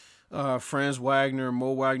big. Franz Wagner,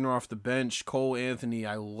 Mo Wagner off the bench, Cole Anthony.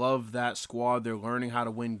 I love that squad. They're learning how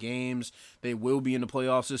to win games. They will be in the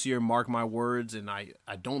playoffs this year, mark my words, and I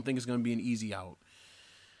don't think it's going to be an easy out.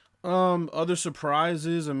 Other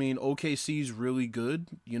surprises, I mean, OKC's really good.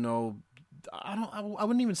 You know, I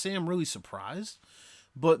wouldn't even say I'm really surprised,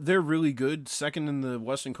 but they're really good. Second in the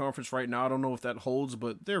Western Conference right now. I don't know if that holds,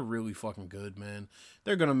 but they're really fucking good, man.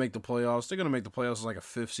 They're going to make the playoffs. They're going to make the playoffs as like a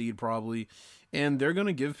 5th seed probably, and they're going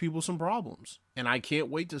to give people some problems. And I can't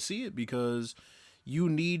wait to see it because you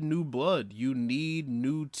need new blood. You need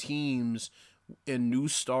new teams and new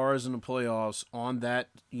stars in the playoffs on that,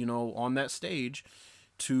 you know, on that stage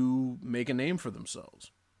to make a name for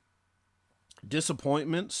themselves.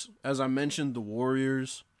 Disappointments, as I mentioned, the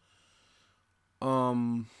Warriors,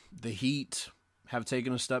 the Heat have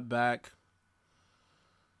taken a step back.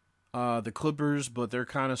 The Clippers, but they're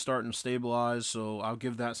kind of starting to stabilize, so I'll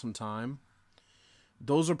give that some time.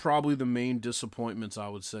 Those are probably the main disappointments, I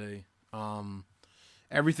would say.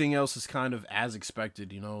 Everything else is kind of as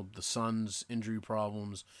expected, you know, the Suns, injury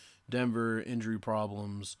problems, Denver, injury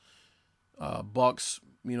problems, Bucks,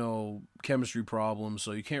 you know, chemistry problems,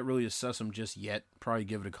 so you can't really assess them just yet. Probably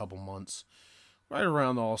give it a couple months. Right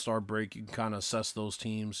around the All-Star break, you can kind of assess those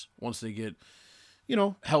teams once they get, you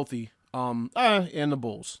know, healthy. And the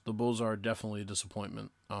Bulls. The Bulls are definitely a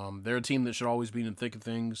disappointment. They're a team that should always be in the thick of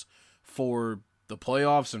things for the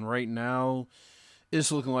playoffs, and right now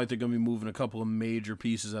it's looking like they're going to be moving a couple of major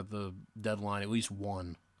pieces at the deadline, at least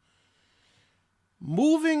one.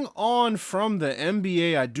 Moving on from the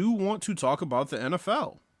NBA, I do want to talk about the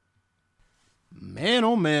NFL. Man,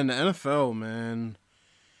 oh man, the NFL, man.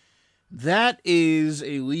 That is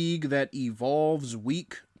a league that evolves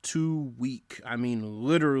week to week. I mean,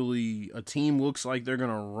 literally, a team looks like they're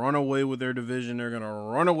going to run away with their division. They're going to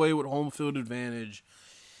run away with home field advantage.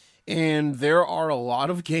 And there are a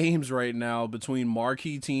lot of games right now between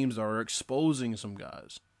marquee teams that are exposing some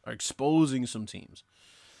guys, are exposing some teams.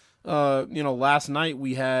 You know, last night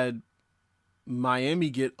we had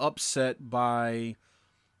Miami get upset by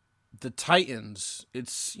the Titans.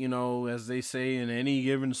 It's, you know, as they say in any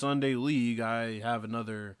given Sunday league, I have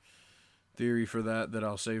another theory for that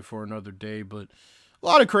I'll save for another day, but a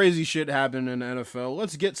lot of crazy shit happened in the NFL.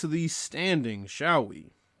 Let's get to these standings, shall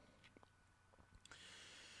we?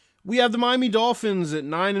 We have the Miami Dolphins at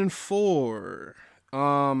 9-4.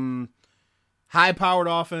 High-powered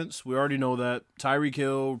offense. We already know that. Tyreek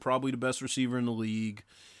Hill, probably the best receiver in the league.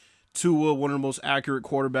 Tua, one of the most accurate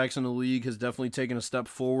quarterbacks in the league, has definitely taken a step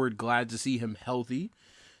forward. Glad to see him healthy.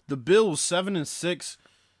 The Bills, 7-6.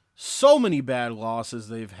 So many bad losses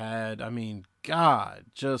they've had. I mean, God,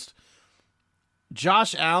 just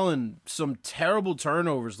Josh Allen, some terrible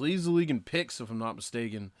turnovers. Leads the league in picks, if I'm not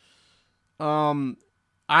mistaken.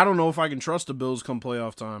 I don't know if I can trust the Bills come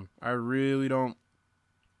playoff time. I really don't.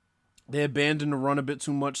 They abandon the run a bit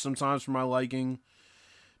too much sometimes for my liking.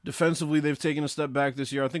 Defensively, they've taken a step back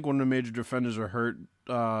this year. I think one of the major defenders are hurt.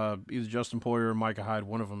 Either Justin Poyer or Micah Hyde.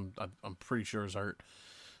 One of them, I'm pretty sure, is hurt.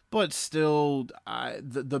 But still,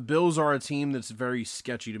 the Bills are a team that's very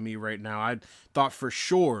sketchy to me right now. I thought for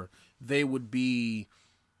sure they would be,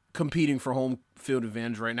 competing for home field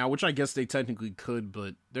advantage right now, which I guess they technically could,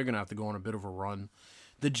 but they're going to have to go on a bit of a run.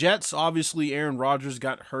 The Jets, obviously, Aaron Rodgers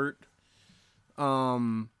got hurt.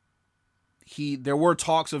 There were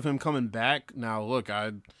talks of him coming back. Now, look,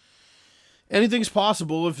 anything's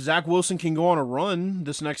possible. If Zach Wilson can go on a run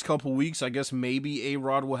this next couple weeks, I guess maybe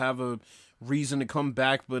A-Rod will have a reason to come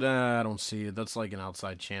back, but I don't see it. That's like an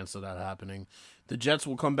outside chance of that happening. The Jets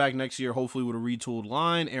will come back next year, hopefully with a retooled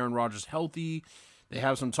line. Aaron Rodgers healthy. They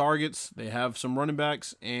have some targets. They have some running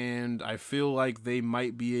backs, and I feel like they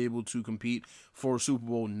might be able to compete for a Super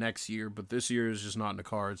Bowl next year, but this year is just not in the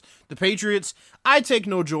cards. The Patriots, I take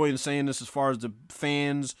no joy in saying this as far as the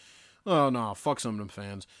fans. Oh, no, fuck some of them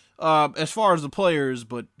fans. As far as the players,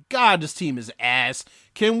 but God, this team is ass.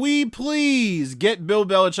 Can we please get Bill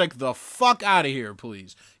Belichick the fuck out of here,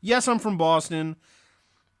 please? Yes, I'm from Boston.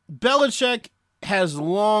 Belichick has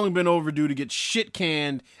long been overdue to get shit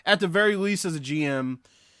canned, at the very least as a GM.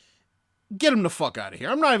 Get him the fuck out of here.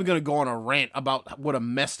 I'm not even going to go on a rant about what a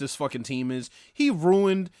mess this fucking team is. He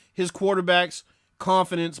ruined his quarterbacks'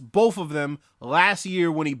 confidence, both of them, last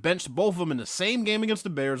year when he benched both of them in the same game against the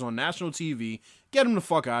Bears on national TV. Get him the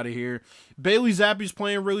fuck out of here. Bailey Zappi's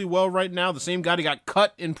playing really well right now. The same guy that got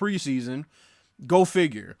cut in preseason. Go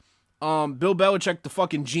figure. Bill Belichick, the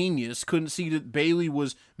fucking genius, couldn't see that Bailey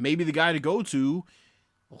was maybe the guy to go to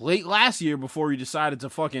late last year before he decided to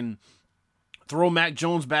fucking throw Mac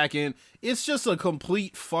Jones back in. It's just a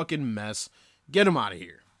complete fucking mess. Get him out of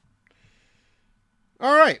here.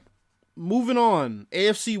 All right. Moving on.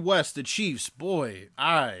 AFC West, the Chiefs. Boy,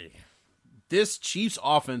 this Chiefs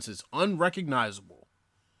offense is unrecognizable.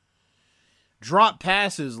 Drop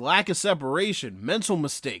passes, lack of separation, mental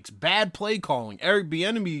mistakes, bad play calling. Eric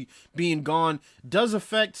Bieniemy being gone does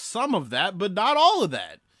affect some of that, but not all of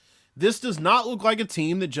that. This does not look like a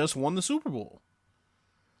team that just won the Super Bowl.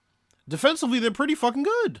 Defensively, they're pretty fucking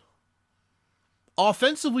good.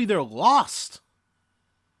 Offensively, they're lost.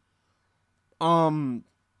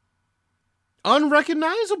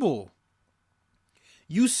 Unrecognizable.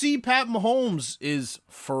 You see Pat Mahomes is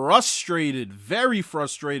frustrated, very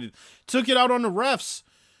frustrated. Took it out on the refs.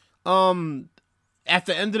 At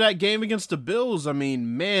the end of that game against the Bills, I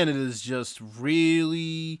mean, man, it is just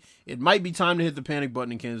really, it might be time to hit the panic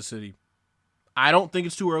button in Kansas City. I don't think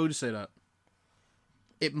it's too early to say that.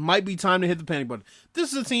 It might be time to hit the panic button.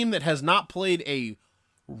 This is a team that has not played a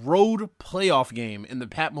road playoff game in the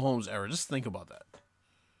Pat Mahomes era. Just think about that.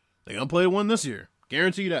 They're going to play one this year.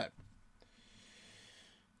 Guarantee that.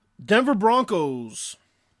 Denver Broncos,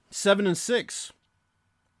 7-6.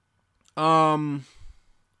 Retooled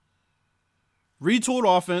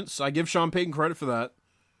offense. I give Sean Payton credit for that.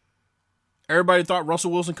 Everybody thought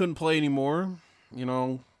Russell Wilson couldn't play anymore. You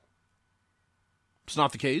know, it's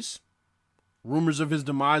not the case. Rumors of his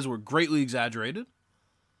demise were greatly exaggerated.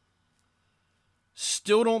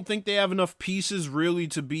 Still don't think they have enough pieces really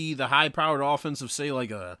to be the high-powered offense of, say,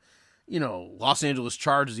 like a, Los Angeles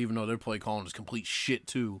Chargers, even though their play calling is complete shit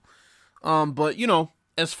too. But,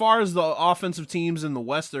 as far as the offensive teams in the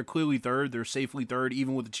West, they're clearly third. They're safely third,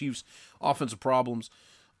 even with the Chiefs' offensive problems.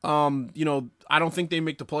 I don't think they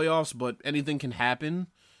make the playoffs, but anything can happen.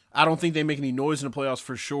 I don't think they make any noise in the playoffs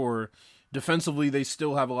for sure. Defensively, they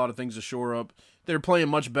still have a lot of things to shore up. They're playing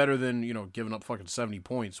much better than, giving up fucking 70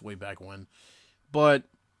 points way back when. But,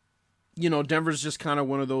 Denver's just kind of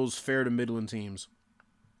one of those fair to middling teams.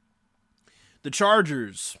 The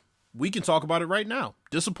Chargers, we can talk about it right now.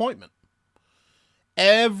 Disappointment.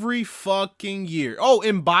 Every fucking year. Oh,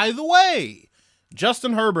 and by the way,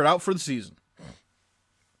 Justin Herbert out for the season.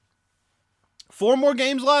 4 more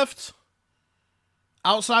games left.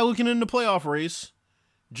 Outside looking in the playoff race.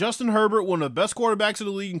 Justin Herbert, one of the best quarterbacks in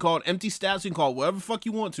the league, and call it empty stats, you can call it whatever the fuck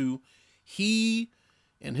you want to. He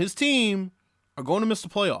and his team are going to miss the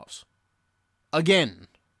playoffs. Again.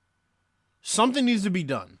 Something needs to be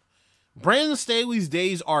done. Brandon Staley's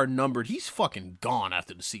days are numbered. He's fucking gone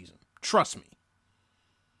after the season. Trust me.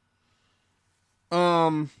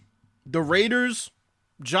 The Raiders,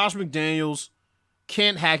 Josh McDaniels,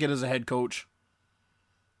 can't hack it as a head coach.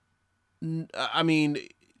 I mean,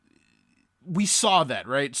 we saw that,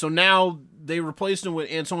 right? So now they replaced him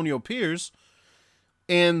with Antonio Pierce,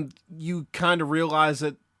 and you kind of realize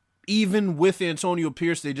that even with Antonio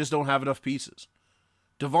Pierce, they just don't have enough pieces.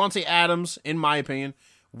 Devontae Adams, in my opinion,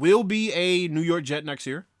 will be a New York Jet next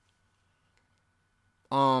year.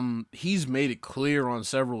 He's made it clear on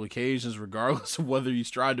several occasions, regardless of whether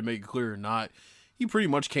he's tried to make it clear or not. He pretty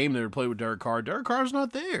much came there to play with Derek Carr. Derek Carr's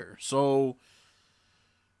not there. So,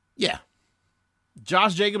 yeah.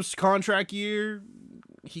 Josh Jacobs' contract year,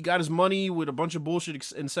 he got his money with a bunch of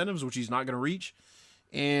bullshit incentives, which he's not going to reach.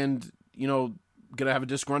 And, gonna have a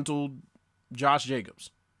disgruntled Josh Jacobs.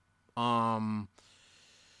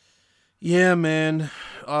 Yeah, man.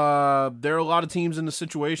 There are a lot of teams in the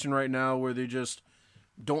situation right now where they just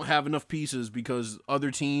don't have enough pieces because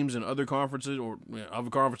other teams and other conferences or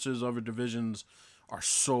other divisions are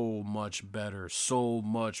so much better, so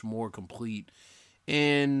much more complete.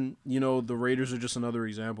 And, the Raiders are just another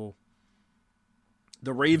example.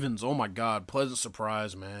 The Ravens, oh my God, pleasant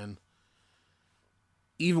surprise, man.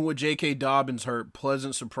 Even with J.K. Dobbins hurt,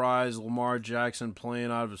 pleasant surprise. Lamar Jackson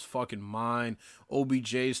playing out of his fucking mind.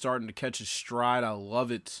 OBJ starting to catch his stride. I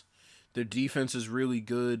love it. Their defense is really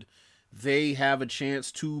good. They have a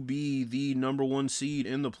chance to be the number 1 seed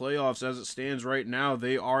in the playoffs as it stands right now.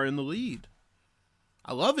 They are in the lead.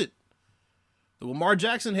 I love it. The Lamar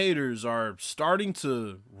Jackson haters are starting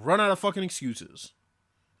to run out of fucking excuses.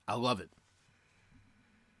 I love it.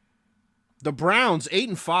 The Browns,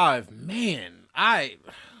 8-5. Man,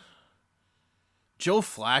 Joe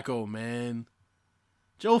Flacco, man.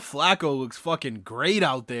 Joe Flacco looks fucking great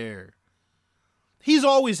out there. He's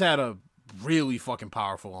always had a really fucking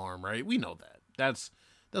powerful arm, right? We know that.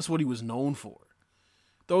 That's what he was known for.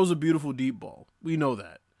 Throws a beautiful deep ball. We know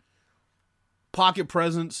that. Pocket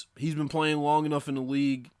presence. He's been playing long enough in the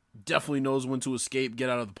league. Definitely knows when to escape, get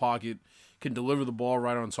out of the pocket. Can deliver the ball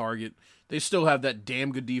right on target. They still have that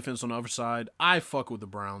damn good defense on the other side. I fuck with the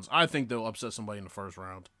Browns. I think they'll upset somebody in the first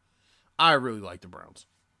round. I really like the Browns.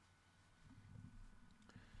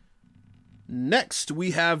 Next,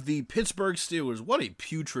 we have the Pittsburgh Steelers. What a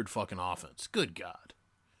putrid fucking offense. Good God.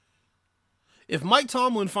 If Mike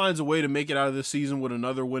Tomlin finds a way to make it out of this season with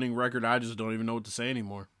another winning record, I just don't even know what to say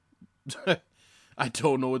anymore. I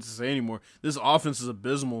don't know what to say anymore. This offense is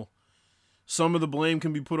abysmal. Some of the blame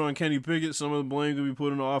can be put on Kenny Pickett. Some of the blame can be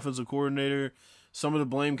put on the offensive coordinator. Some of the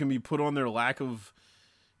blame can be put on their lack of,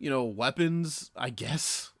 weapons, I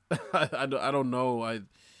guess. I don't know.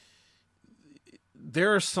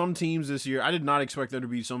 There are some teams this year. I did not expect there to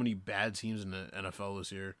be so many bad teams in the NFL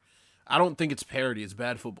this year. I don't think it's parity. It's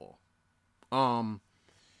bad football.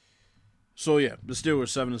 So, yeah, the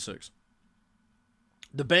Steelers, 7-6.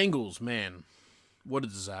 The Bengals, man, what a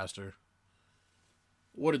disaster.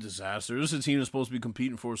 What a disaster. This is a team that's supposed to be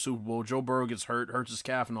competing for a Super Bowl. Joe Burrow gets hurts his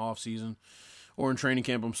calf in the offseason. Or in training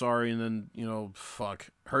camp, I'm sorry. And then,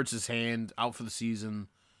 hurts his hand, out for the season.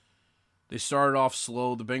 They started off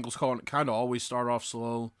slow. The Bengals kind of always start off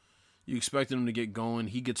slow. You expect them to get going.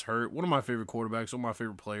 He gets hurt. One of my favorite quarterbacks, one of my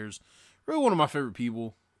favorite players. Really one of my favorite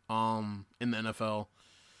people in the NFL.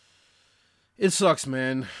 It sucks,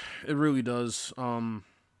 man. It really does. I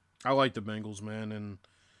like the Bengals, man. And,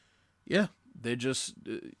 yeah.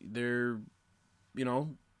 They're,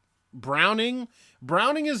 Browning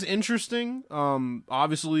is interesting.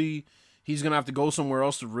 Obviously, he's going to have to go somewhere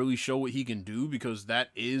else to really show what he can do because that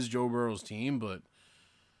is Joe Burrow's team, but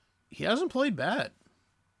he hasn't played bad.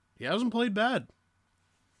 But,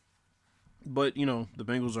 the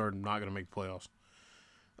Bengals are not going to make the playoffs.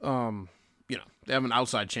 They have an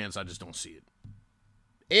outside chance. I just don't see it.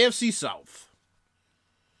 AFC South.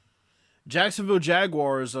 Jacksonville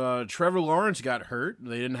Jaguars, Trevor Lawrence got hurt.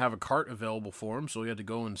 They didn't have a cart available for him, so he had to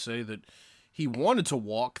go and say that he wanted to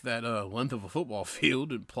walk that length of a football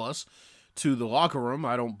field and plus to the locker room.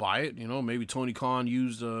 I don't buy it. Maybe Tony Khan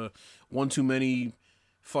used one too many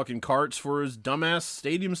fucking carts for his dumbass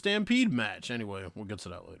Stadium Stampede match. Anyway, we'll get to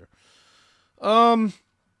that later.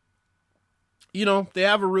 They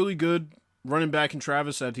have a really good running back in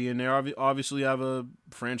Travis Etienne. They obviously have a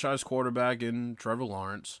franchise quarterback in Trevor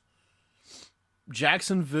Lawrence.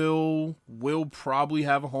 Jacksonville will probably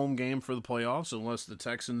have a home game for the playoffs unless the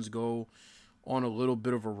Texans go on a little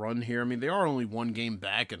bit of a run here. I mean, they are only 1 game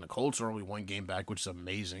back, and the Colts are only 1 game back, which is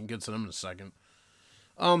amazing. Get to them in a second.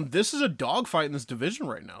 This is a dogfight in this division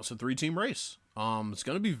right now. It's a 3-team race. It's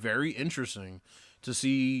going to be very interesting to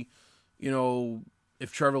see,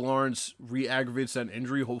 if Trevor Lawrence re-aggravates that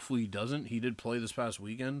injury. Hopefully he doesn't. He did play this past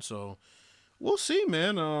weekend, so we'll see,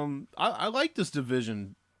 man. I like this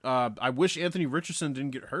division. I wish Anthony Richardson didn't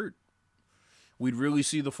get hurt. We'd really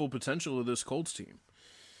see the full potential of this Colts team.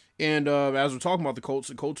 And as we're talking about the Colts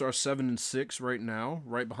are 7-6 right now,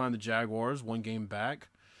 right behind the Jaguars, 1 game back.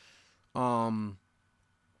 Gardner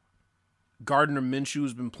Minshew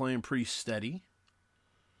has been playing pretty steady.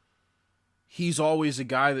 He's always a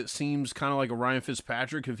guy that seems kind of like a Ryan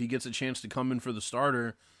Fitzpatrick. If he gets a chance to come in for the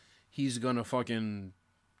starter, he's going to fucking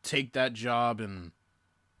take that job and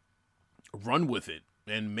run with it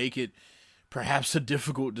and make it perhaps a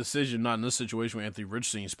difficult decision. Not in this situation with Anthony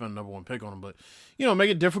Richardson, you spent the #1 pick on him, but, make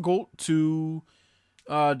it difficult to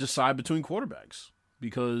decide between quarterbacks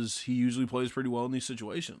because he usually plays pretty well in these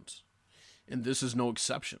situations. And this is no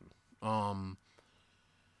exception.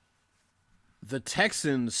 The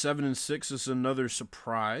Texans 7-6 is another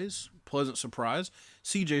surprise, pleasant surprise.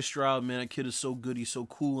 C.J. Stroud, man, that kid is so good. He's so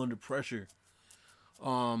cool under pressure.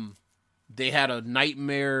 They had a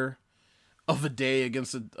nightmare of a day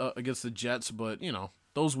against the Jets, but you know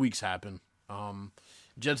those weeks happen.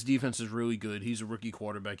 Jets defense is really good. He's a rookie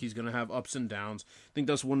quarterback. He's gonna have ups and downs. I think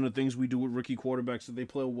that's one of the things we do with rookie quarterbacks. If they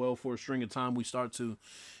play well for a string of time, we start to,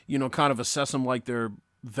 kind of assess them like they're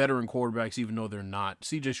veteran quarterbacks, even though they're not.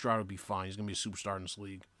 C.J. Stroud will be fine. He's gonna be a superstar in this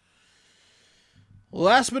league.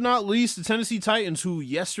 Last but not least, the Tennessee Titans, who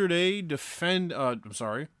yesterday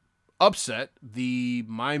upset the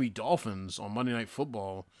Miami Dolphins on Monday Night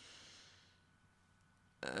Football.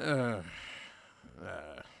 That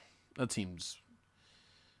team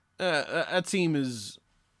is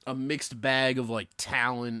a mixed bag of like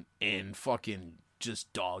talent and fucking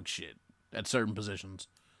just dog shit at certain positions.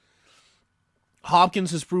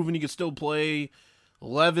 Hopkins has proven he can still play.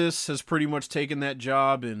 Levis has pretty much taken that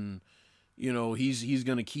job, and he's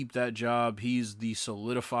going to keep that job. He's the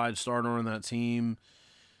solidified starter on that team,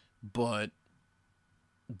 but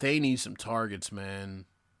they need some targets, man.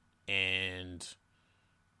 And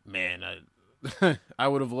man, I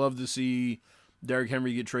would have loved to see Derrick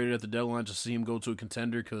Henry get traded at the deadline to see him go to a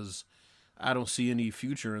contender, because I don't see any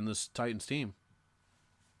future in this Titans team.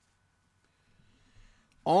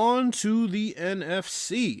 On to the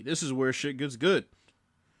NFC. This is where shit gets good.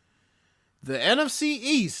 The NFC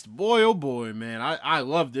East. Boy, oh boy, man. I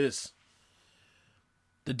love this.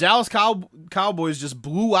 The Dallas Cowboys just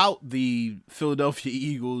blew out the Philadelphia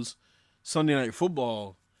Eagles Sunday Night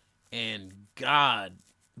Football. And God,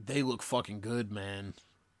 they look fucking good, man.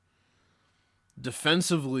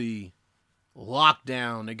 Defensively, locked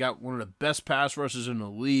down. They got one of the best pass rushers in the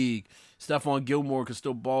league. Stephon Gilmore can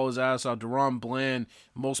still ball his ass out. Deron Bland,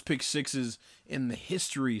 most pick sixes in the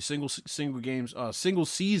history. Single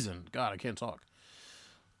season. God, I can't talk.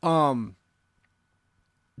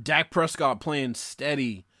 Dak Prescott playing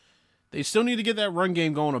steady. They still need to get that run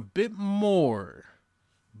game going a bit more.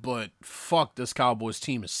 But fuck, this Cowboys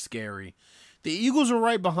team is scary. The Eagles are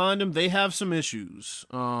right behind them. They have some issues.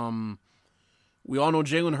 We all know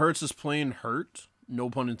Jalen Hurts is playing hurt.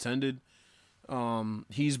 No pun intended.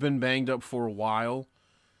 He's been banged up for a while.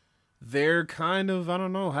 They're kind of, I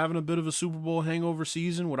don't know, having a bit of a Super Bowl hangover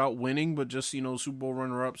season without winning, but just, Super Bowl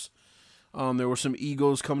runner-ups. There were some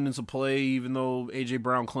egos coming into play, even though A.J.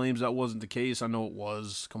 Brown claims that wasn't the case. I know it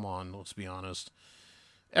was. Come on, let's be honest.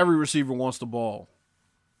 Every receiver wants the ball.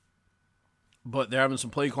 But they're having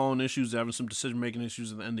some play calling issues. They're having some decision-making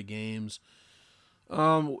issues at the end of games.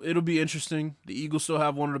 It'll be interesting. The Eagles still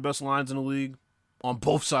have one of the best lines in the league on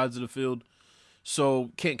both sides of the field.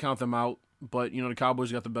 So, can't count them out. But, the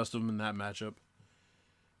Cowboys got the best of them in that matchup.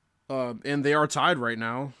 And they are tied right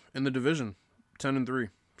now in the division, 10-3.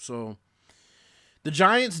 So, the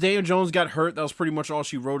Giants, Daniel Jones got hurt. That was pretty much all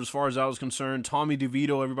she wrote as far as I was concerned. Tommy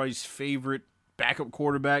DeVito, everybody's favorite backup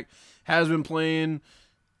quarterback, has been playing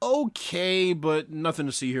okay, but nothing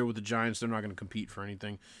to see here with the Giants. They're not going to compete for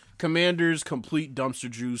anything. Commanders, complete dumpster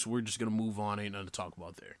juice. We're just going to move on. Ain't nothing to talk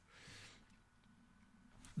about there.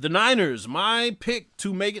 The Niners, my pick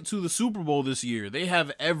to make it to the Super Bowl this year. They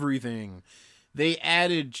have everything. They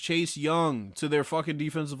added Chase Young to their fucking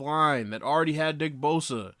defensive line that already had Nick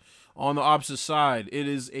Bosa on the opposite side. It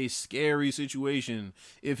is a scary situation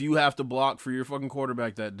if you have to block for your fucking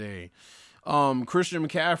quarterback that day. Christian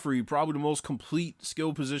McCaffrey, probably the most complete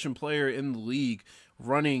skill position player in the league.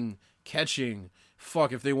 Running, catching.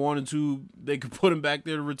 Fuck, if they wanted to, they could put him back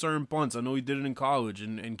there to return punts. I know he did it in college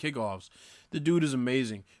and kickoffs. The dude is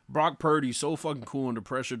amazing. Brock Purdy, so fucking cool under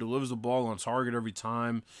pressure. Delivers the ball on target every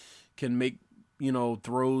time. Can make,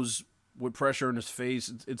 throws with pressure in his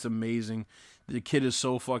face. It's amazing. The kid is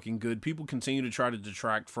so fucking good. People continue to try to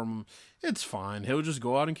detract from him. It's fine. He'll just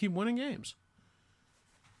go out and keep winning games.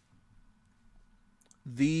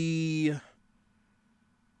 The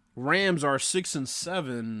Rams are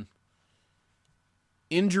 6-7.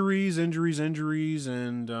 Injuries, and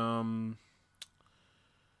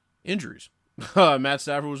injuries. Matt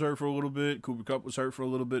Stafford was hurt for a little bit. Cooper Kupp was hurt for a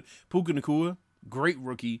little bit. Puka Nacua, great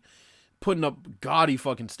rookie, putting up gaudy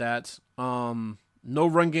fucking stats. No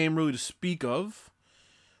run game really to speak of,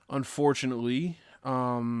 unfortunately.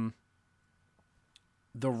 The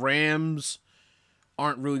Rams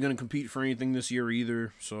aren't really going to compete for anything this year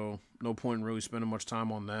either, so no point in really spending much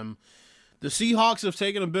time on them. The Seahawks have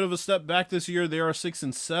taken a bit of a step back this year. They are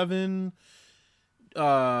 6-7.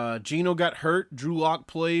 Geno got hurt. Drew Lock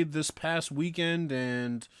played this past weekend,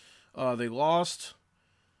 and they lost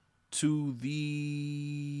to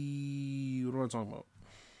the... What am I talking about?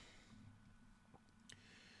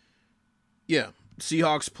 Yeah,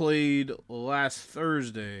 Seahawks played last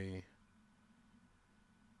Thursday.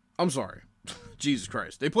 I'm sorry. Jesus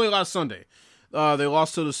Christ. They played last Sunday. They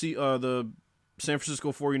lost to the San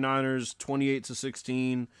Francisco 49ers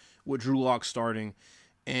 28-16 with Drew Lock starting.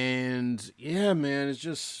 And yeah, man, it's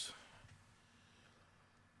just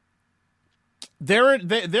they're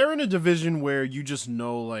in a division where you just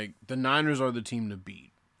know like the Niners are the team to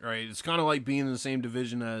beat, right? It's kind of like being in the same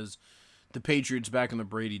division as the Patriots back in the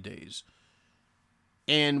Brady days.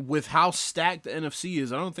 And with how stacked the NFC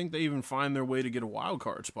is, I don't think they even find their way to get a wild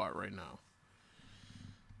card spot right now.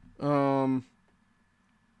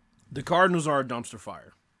 The Cardinals are a dumpster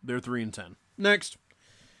fire. They're 3-10. Next.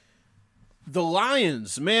 The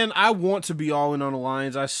Lions. Man, I want to be all in on the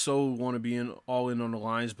Lions. I so want to be all in on the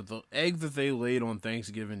Lions, but the egg that they laid on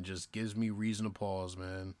Thanksgiving just gives me reason to pause,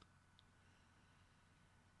 man.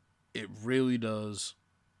 It really does.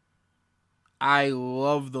 I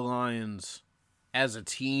love the Lions as a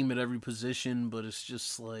team at every position, but it's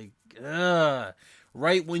just like,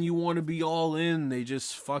 right when you want to be all in, they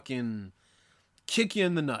just fucking kick you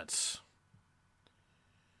in the nuts.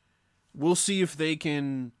 We'll see if they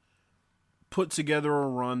can put together a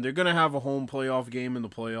run. They're going to have a home playoff game in the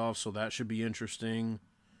playoffs, so that should be interesting.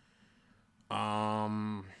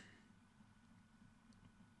 We'll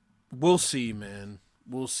see, man.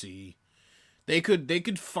 We'll see. They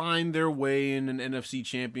could find their way in an NFC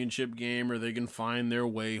Championship game, or they can find their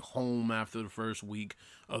way home after the first week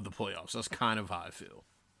of the playoffs. That's kind of how I feel.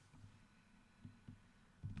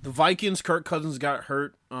 The Vikings, Kirk Cousins got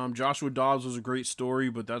hurt. Joshua Dobbs was a great story,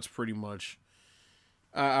 but that's pretty much.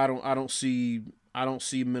 I don't see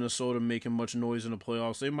Minnesota making much noise in the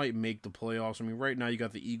playoffs. They might make the playoffs. I mean, right now you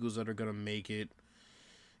got the Eagles that are gonna make it,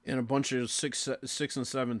 and a bunch of 6 and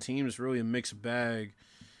 7 teams. It's really a mixed bag.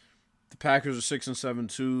 The Packers are 6 and 7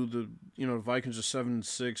 too. The Vikings are 7 and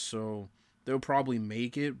 6, so they'll probably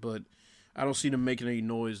make it, but I don't see them making any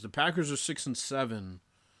noise. The Packers are 6 and 7.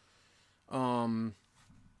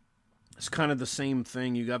 It's kind of the same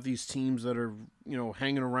thing. You got these teams that are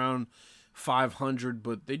hanging around 500,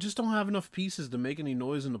 but they just don't have enough pieces to make any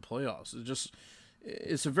noise in the playoffs.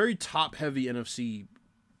 It's a very top heavy NFC,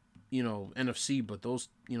 but those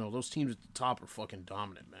teams at the top are fucking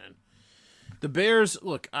dominant, man. The Bears,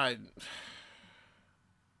 look,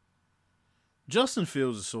 Justin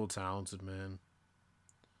Fields is so talented, man.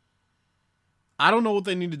 I don't know what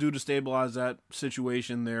they need to do to stabilize that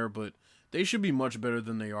situation there, but they should be much better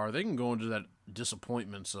than they are. They can go into that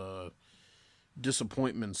disappointments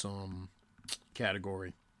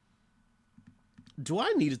category. Do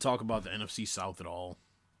I need to talk about the NFC South at all?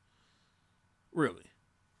 Really?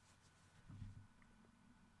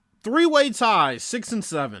 3-way tie, 6 and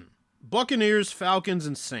 7. Buccaneers, Falcons,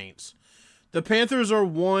 and Saints. The Panthers are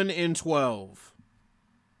 1 and 12.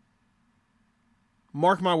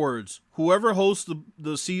 Mark my words. Whoever hosts the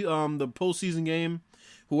postseason game,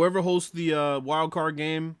 whoever hosts the wild card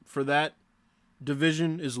game for that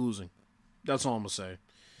division is losing. That's all I'm gonna say.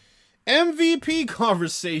 MVP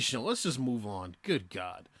conversation. Let's just move on. Good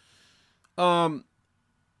God.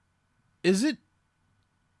 Is it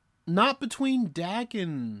not between Dak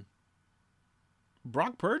and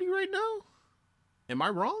Brock Purdy right now? Am I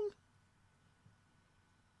wrong?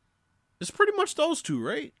 It's pretty much those two,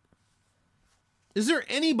 right? Is there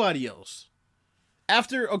anybody else?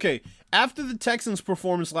 After the Texans'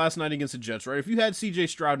 performance last night against the Jets, right? If you had CJ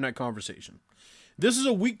Stroud in that conversation, this is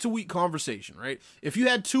a week-to-week conversation, right? If you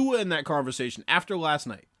had Tua in that conversation after last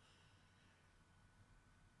night,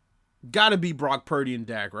 gotta be Brock Purdy and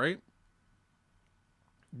Dak, right?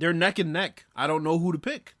 They're neck and neck. I don't know who to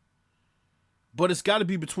pick. But it's got to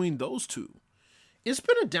be between those two. It's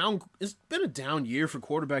been a down year for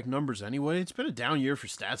quarterback numbers anyway. It's been a down year for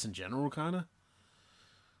stats in general, kind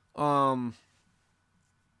of.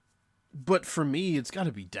 But for me, it's got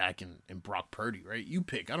to be Dak and Brock Purdy, right? You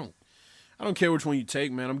pick. I don't care which one you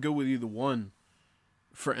take, man. I'm good with either one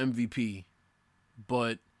for MVP.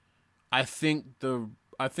 But I think the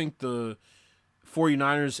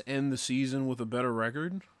 49ers end the season with a better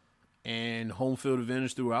record and home field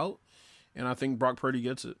advantage throughout. And I think Brock Purdy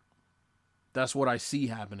gets it. That's what I see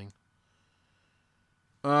happening.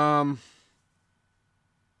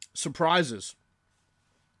 Surprises.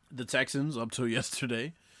 The Texans, up till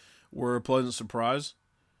yesterday, were a pleasant surprise.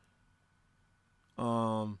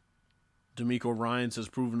 DeMeco Ryans has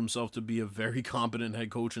proven himself to be a very competent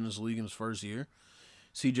head coach in this league in his first year.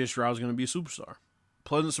 CJ Stroud is going to be a superstar.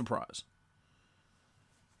 Pleasant surprise.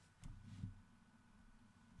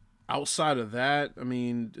 Outside of that, I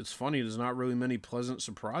mean, it's funny. There's not really many pleasant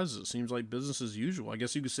surprises. It seems like business as usual. I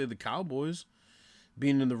guess you could say the Cowboys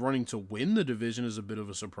being in the running to win the division is a bit of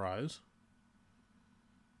a surprise.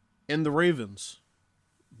 And the Ravens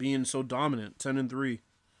being so dominant, 10-3.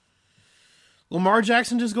 Lamar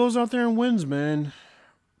Jackson just goes out there and wins, man.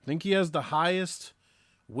 I think he has the highest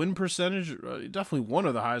win percentage, definitely one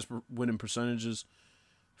of the highest winning percentages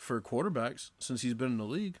for quarterbacks since he's been in the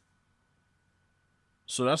league.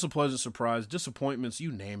 So that's a pleasant surprise. Disappointments, you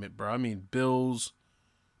name it, bro. I mean, Bills,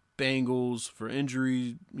 Bengals for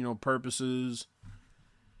injury, purposes.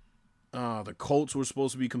 The Colts were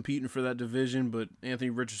supposed to be competing for that division, but Anthony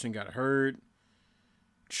Richardson got hurt.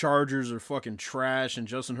 Chargers are fucking trash, and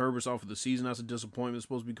Justin Herbert's out for the season. That's a disappointment.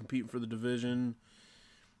 Supposed to be competing for the division.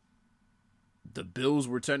 The Bills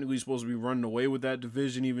were technically supposed to be running away with that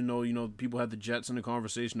division, even though, people had the Jets in the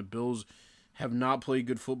conversation. The Bills have not played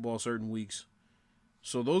good football certain weeks.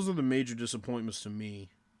 So those are the major disappointments to me.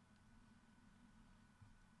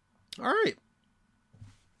 All right.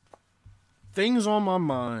 Things on my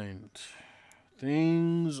mind.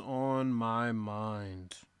 Things on my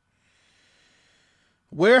mind.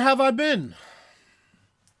 Where have I been?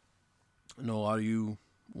 I know a lot of you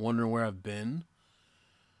wondering where I've been.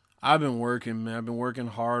 I've been working, man. I've been working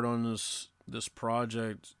hard on this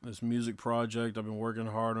project, this music project. I've been working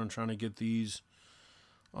hard on trying to get these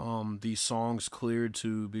songs cleared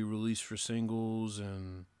to be released for singles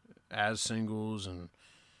and as singles, and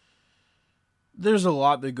there's a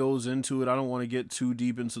lot that goes into it. I don't want to get too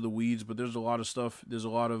deep into the weeds, but there's a lot of stuff. There's a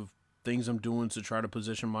lot of things I'm doing to try to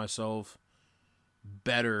position myself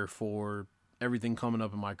better for everything coming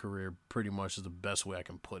up in my career, pretty much is the best way I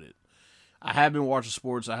can put it. I have been watching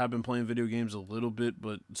sports. I have been playing video games a little bit,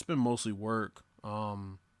 but it's been mostly work.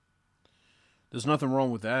 There's nothing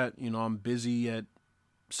wrong with that. I'm busy at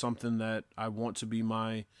something that I want to be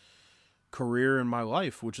my career in my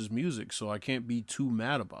life, which is music, so I can't be too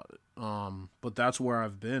mad about it. But that's where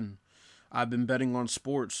I've been. I've been betting on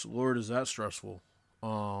sports. Lord, is that stressful.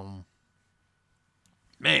 Man,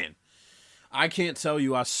 I can't tell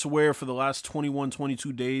you, I swear for the last 21,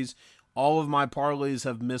 22 days, all of my parlays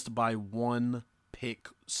have missed by one pick.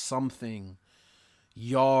 Something.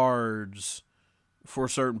 Yards for a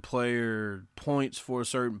certain player, points for a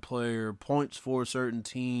certain player, points for a certain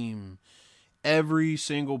team. Every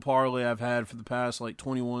single parlay I've had for the past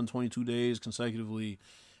 21, 22 days consecutively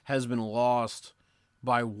has been lost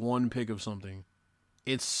by one pick of something.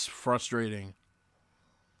 It's frustrating.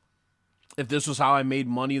 If this was how I made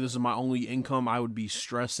money, this is my only income, I would be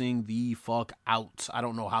stressing the fuck out. I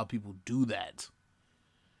don't know how people do that.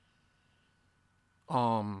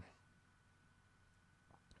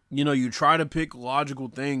 You try to pick logical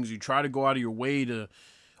things. You try to go out of your way to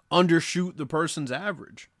undershoot the person's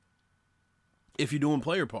average. If you're doing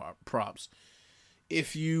player props.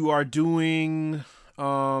 If you are doing,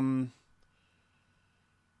 when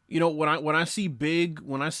I see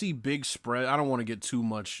big spread, I don't want to get too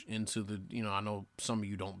much into the, I know some of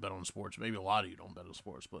you don't bet on sports. Maybe a lot of you don't bet on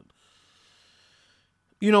sports, but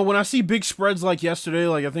when I see big spreads like yesterday,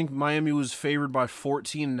 I think Miami was favored by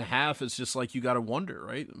 14.5, it's just you got to wonder,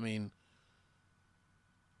 right? I mean,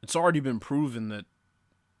 it's already been proven that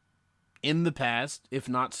in the past, if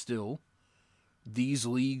not still, these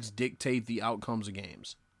leagues dictate the outcomes of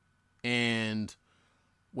games. And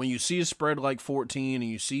when you see a spread like 14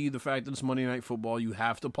 and you see the fact that it's Monday Night Football, you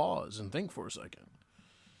have to pause and think for a second.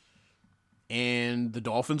 And the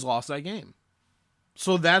Dolphins lost that game.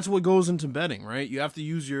 So that's what goes into betting, right? You have to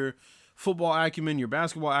use your football acumen, your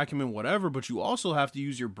basketball acumen, whatever, but you also have to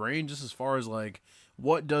use your brain just as far as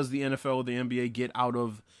what does the NFL or the NBA get out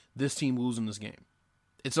of this team losing this game?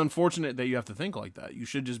 It's unfortunate that you have to think like that. You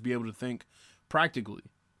should just be able to think practically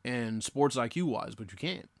and sports IQ wise, but you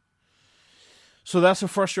can't. So that's a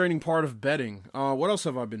frustrating part of betting. What else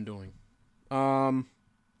have I been doing? Saw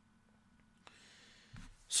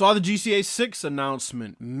the GTA 6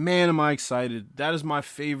 announcement. Man, am I excited. That is my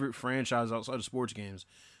favorite franchise outside of sports games,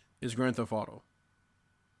 is Grand Theft Auto.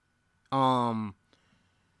 A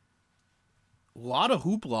lot of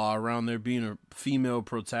hoopla around there being a female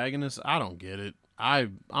protagonist. I don't get it.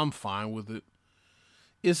 I'm fine with it.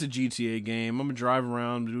 It's a GTA game. I'm gonna drive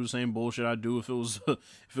around and do the same bullshit I do if it was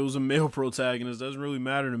a male protagonist. It doesn't really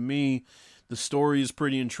matter to me. The story is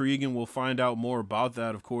pretty intriguing. We'll find out more about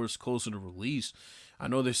that, of course, closer to release. I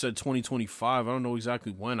know they said 2025. I don't know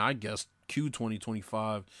exactly when. I guess Q1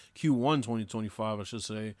 2025, I should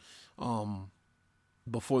say,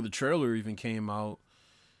 before the trailer even came out.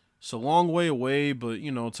 It's a long way away, but,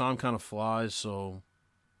 time kind of flies, so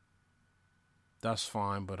that's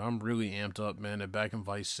fine. But I'm really amped up, man. They're back in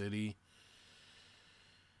Vice City.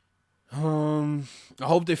 I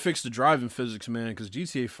hope they fix the driving physics, man, because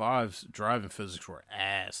GTA 5's driving physics were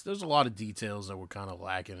ass. There's a lot of details that were kind of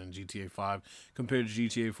lacking in GTA 5 compared to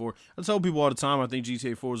GTA 4. I tell people all the time I think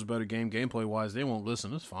GTA 4 is a better game gameplay-wise. They won't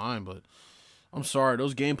listen. It's fine, but I'm sorry.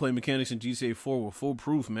 Those gameplay mechanics in GTA 4 were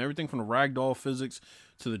foolproof, man. Everything from the ragdoll physics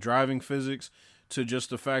to the driving physics to just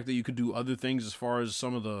the fact that you could do other things as far as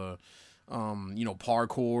some of the,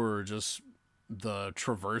 parkour or just the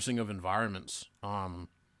traversing of environments.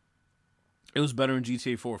 It was better in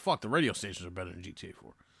GTA 4. Fuck, the radio stations are better than GTA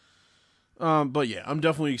 4. But yeah, I'm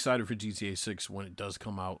definitely excited for GTA 6 when it does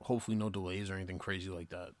come out. Hopefully no delays or anything crazy like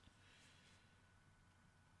that.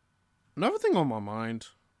 Another thing on my mind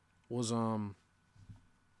was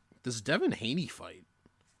this Devin Haney fight.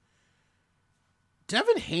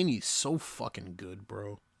 Devin Haney's so fucking good,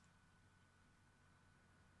 bro.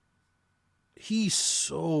 He's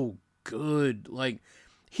so good. Like,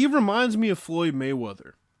 he reminds me of Floyd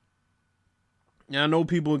Mayweather. Now, I know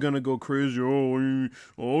people are going to go crazy. Oh, you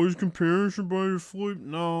always comparing somebody to Floyd.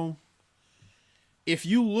 No. If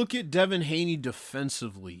you look at Devin Haney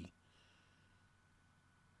defensively,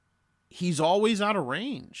 he's always out of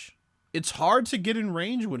range. It's hard to get in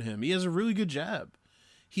range with him. He has a really good jab.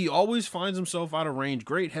 He always finds himself out of range.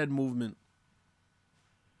 Great head movement.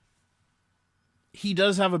 He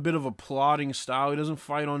does have a bit of a plodding style. He doesn't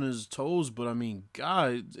fight on his toes, but I mean,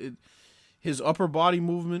 God, his upper body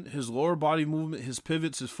movement, his lower body movement, his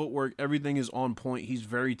pivots, his footwork, everything is on point. He's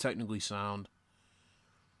very technically sound.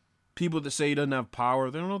 People that say he doesn't have power,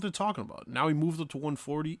 they don't know what they're talking about. Now he moved up to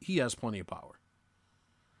 140. He has plenty of power.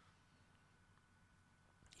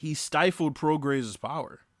 He stifled Prograis'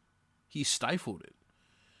 power. He stifled it.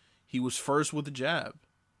 He was first with the jab.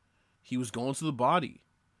 He was going to the body.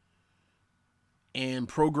 And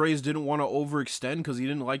Prograis didn't want to overextend because he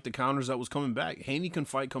didn't like the counters that was coming back. Haney can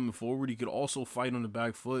fight coming forward. He could also fight on the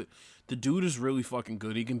back foot. The dude is really fucking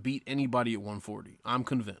good. He can beat anybody at 140. I'm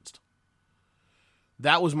convinced.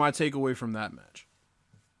 That was my takeaway from that match.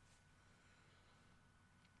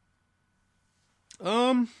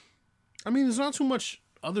 I mean, there's not too much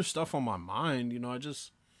other stuff on my mind. You know,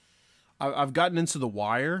 I've gotten into The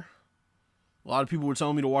Wire. A lot of people were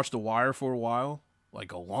telling me to watch The Wire for a while.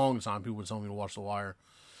 Like a long time, people were telling me to watch The Wire.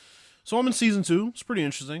 So I'm in season 2. It's pretty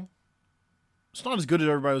interesting. It's not as good as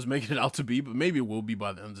everybody was making it out to be, but maybe it will be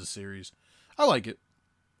by the end of the series. I like it.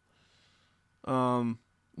 I'm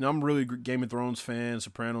a really Game of Thrones fan,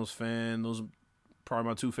 Sopranos fan. Those are probably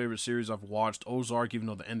my 2 favorite series I've watched. Ozark, even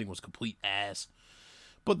though the ending was complete ass.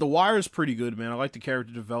 But The Wire is pretty good, man. I like the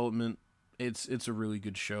character development. It's a really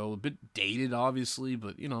good show. A bit dated, obviously,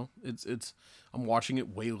 but you know, it's. I'm watching it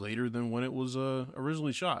way later than when it was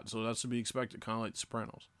originally shot, so that's to be expected. Kind of like The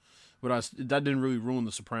Sopranos, but that didn't really ruin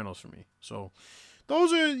The Sopranos for me. So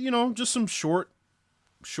those are just some short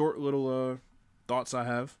little thoughts I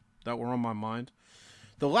have that were on my mind.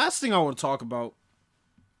 The last thing I want to talk about,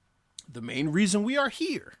 the main reason we are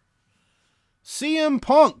here, CM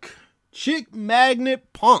Punk, Chick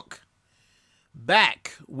Magnet Punk.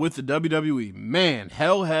 Back with the WWE. Man,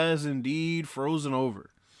 hell has indeed frozen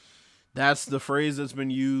over. That's the phrase that's been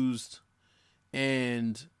used,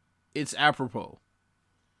 and it's apropos.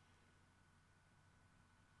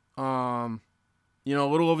 A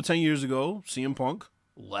little over 10 years ago, CM Punk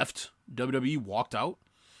left WWE, walked out,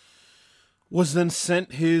 was then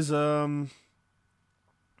sent his, his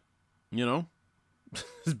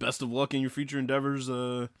best of luck in your future endeavors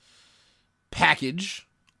package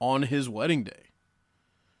on his wedding day.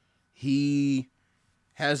 He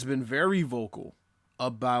has been very vocal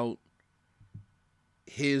about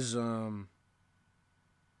his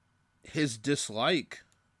dislike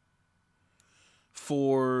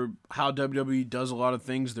for how WWE does a lot of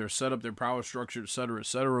things, their setup, their power structure, etc.,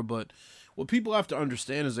 etc. But what people have to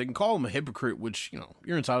understand is they can call him a hypocrite, which,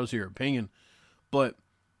 you're entitled to your opinion. But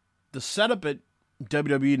the setup at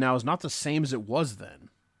WWE now is not the same as it was then.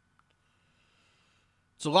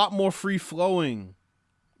 It's a lot more free-flowing.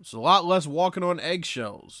 It's a lot less walking on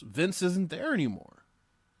eggshells. Vince isn't there anymore.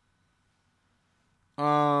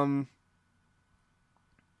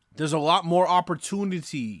 There's a lot more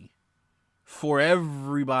opportunity for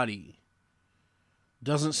everybody.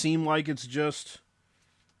 Doesn't seem like it's just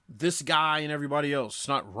this guy and everybody else. It's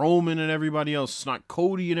not Roman and everybody else. It's not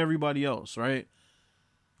Cody and everybody else, right?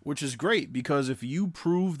 Which is great, because if you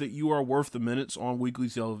prove that you are worth the minutes on weekly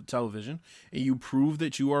television, and you prove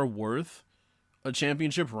that you are worth a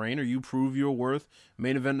championship reign, or you prove you're worth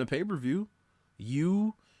main event in a pay-per-view,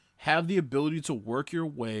 you have the ability to work your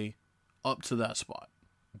way up to that spot.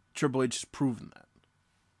 Triple H has proven that.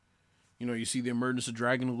 You see the emergence of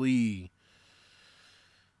Dragon Lee.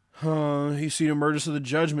 You see the emergence of the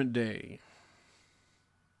Judgment Day.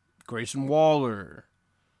 Grayson Waller.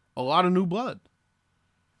 A lot of new blood.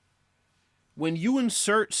 When you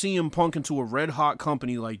insert CM Punk into a red hot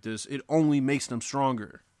company like this, it only makes them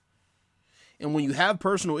stronger. And when you have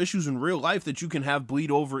personal issues in real life that you can have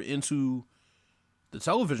bleed over into the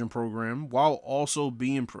television program while also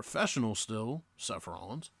being professional still, Seth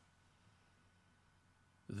Rollins,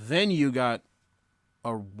 then you got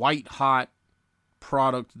a white hot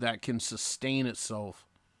product that can sustain itself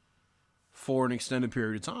for an extended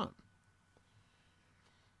period of time.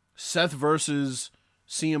 Seth versus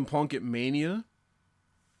CM Punk at Mania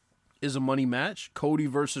is a money match. Cody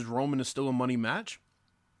versus Roman is still a money match.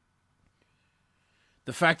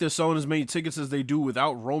 The fact they're selling as many tickets as they do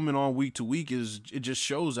without Roman on week to week it just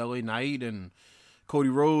shows LA Knight and Cody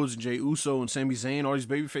Rhodes and Jey Uso and Sami Zayn, all these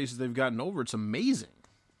baby faces they've gotten over. It's amazing.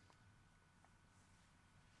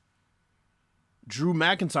 Drew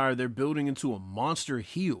McIntyre, they're building into a monster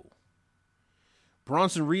heel.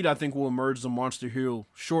 Bronson Reed, I think, will emerge as a monster heel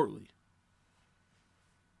shortly.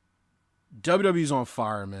 WWE's on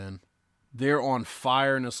fire, man. They're on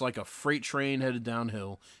fire, and it's like a freight train headed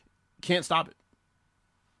downhill. Can't stop it.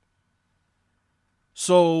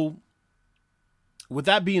 So, with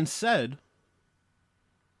that being said,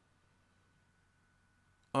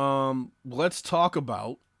 let's talk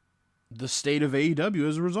about the state of AEW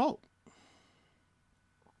as a result.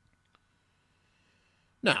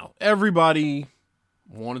 Now, everybody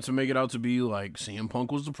wanted to make it out to be like CM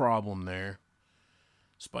Punk was the problem there,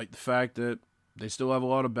 despite the fact that they still have a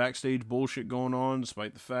lot of backstage bullshit going on,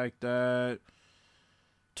 despite the fact that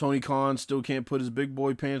Tony Khan still can't put his big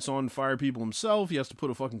boy pants on and fire people himself. He has to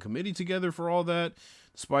put a fucking committee together for all that,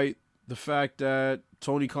 despite the fact that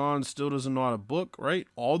Tony Khan still doesn't know how to book, right?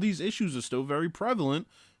 All these issues are still very prevalent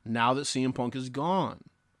now that CM Punk is gone.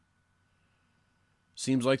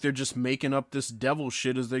 Seems like they're just making up this devil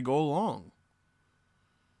shit as they go along.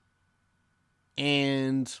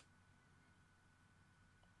 And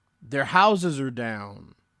their houses are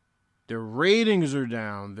down. Their ratings are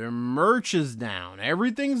down. Their merch is down.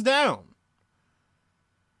 Everything's down.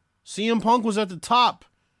 CM Punk was at the top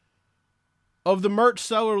of the merch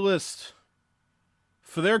seller list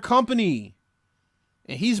for their company.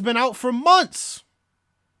 And he's been out for months.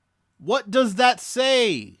 What does that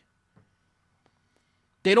say?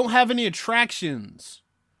 They don't have any attractions.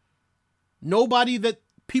 Nobody that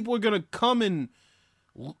people are going to come and,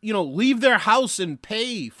 leave their house and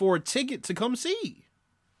pay for a ticket to come see.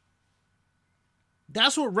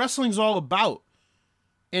 That's what wrestling's all about.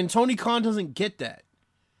 And Tony Khan doesn't get that.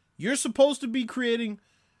 You're supposed to be creating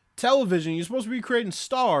television. You're supposed to be creating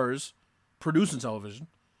stars, producing television,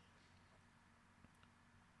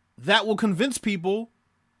 that will convince people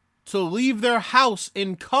to leave their house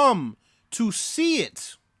and come to see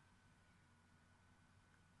it.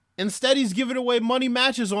 Instead, he's giving away money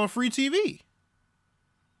matches on free TV.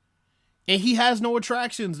 And he has no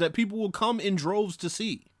attractions that people will come in droves to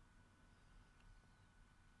see.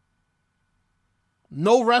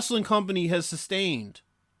 No wrestling company has sustained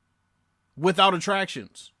without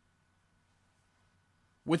attractions.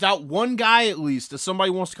 Without one guy at least that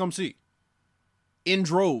somebody wants to come see. In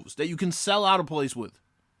droves that you can sell out a place with.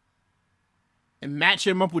 And match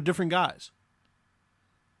him up with different guys.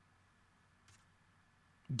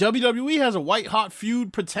 WWE has a white hot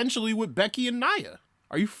feud potentially with Becky and Nia.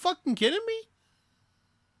 Are you fucking kidding me?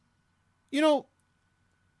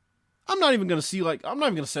 I'm not even gonna say I'm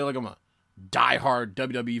a diehard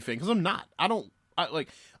WWE fan, because I'm not.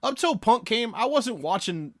 Up till Punk came, I wasn't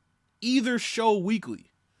watching either show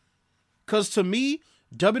weekly. Because to me,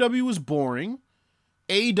 WWE was boring,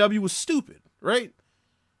 AEW was stupid, right?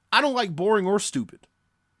 I don't like boring or stupid.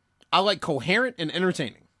 I like coherent and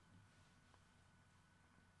entertaining.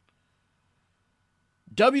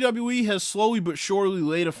 WWE has slowly but surely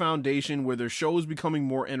laid a foundation where their show is becoming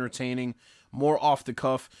more entertaining, more off the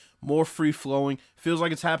cuff, more free flowing. Feels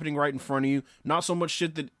like it's happening right in front of you. Not so much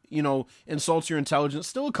shit that, insults your intelligence.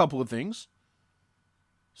 Still a couple of things.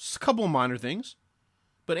 Just a couple of minor things.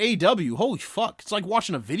 But AEW, holy fuck. It's like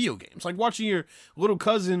watching a video game. It's like watching your little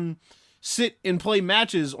cousin sit and play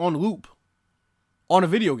matches on loop on a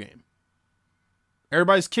video game.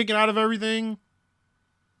 Everybody's kicking out of everything.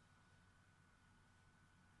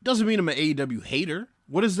 Doesn't mean I'm an AEW hater.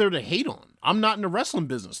 What is there to hate on? I'm not in the wrestling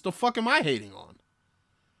business. The fuck am I hating on?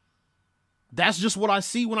 That's just what I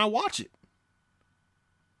see when I watch it.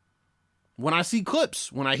 When I see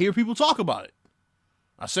clips, when I hear people talk about it,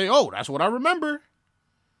 I say, oh, that's what I remember.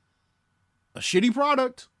 A shitty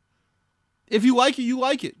product. If you like it, you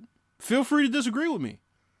like it. Feel free to disagree with me.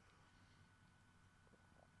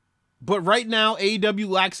 But right now, AEW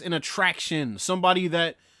lacks an attraction. Somebody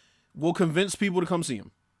that will convince people to come see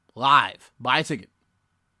him. Live. Buy a ticket.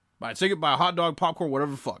 Buy a ticket, buy a hot dog, popcorn,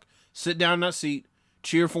 whatever the fuck. Sit down in that seat,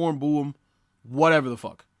 cheer for him, boo him, whatever the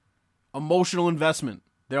fuck. Emotional investment.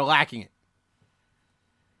 They're lacking it.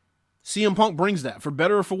 CM Punk brings that, for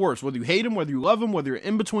better or for worse. Whether you hate him, whether you love him, whether you're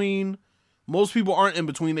in between. Most people aren't in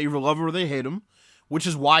between. They either love him or they hate him, which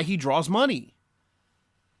is why he draws money.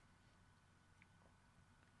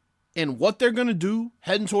 And what they're going to do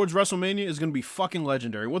heading towards WrestleMania is going to be fucking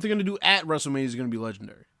legendary. What they're going to do at WrestleMania is going to be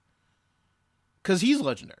legendary. Because he's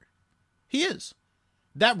legendary. He is.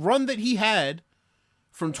 That run that he had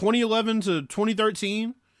from 2011 to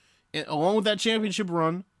 2013, along with that championship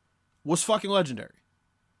run, was fucking legendary.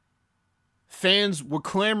 Fans were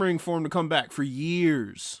clamoring for him to come back for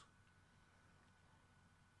years.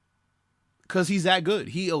 Because he's that good.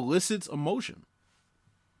 He elicits emotion.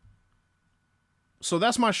 So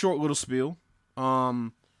that's my short little spiel.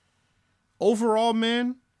 Overall,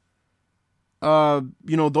 man,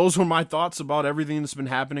 those were my thoughts about everything that's been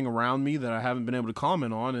happening around me that I haven't been able to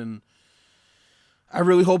comment on. And I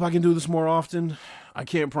really hope I can do this more often. I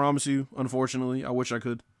can't promise you, unfortunately. I wish I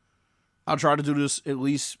could. I'll try to do this at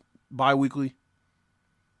least bi-weekly.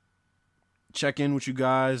 Check in with you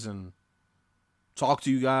guys and talk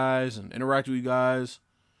to you guys and interact with you guys.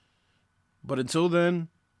 But until then,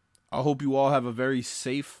 I hope you all have a very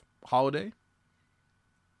safe holiday.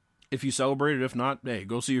 If you celebrate it, if not, hey,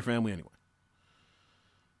 go see your family anyway.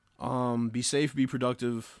 Be safe, be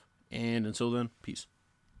productive, and until then, peace.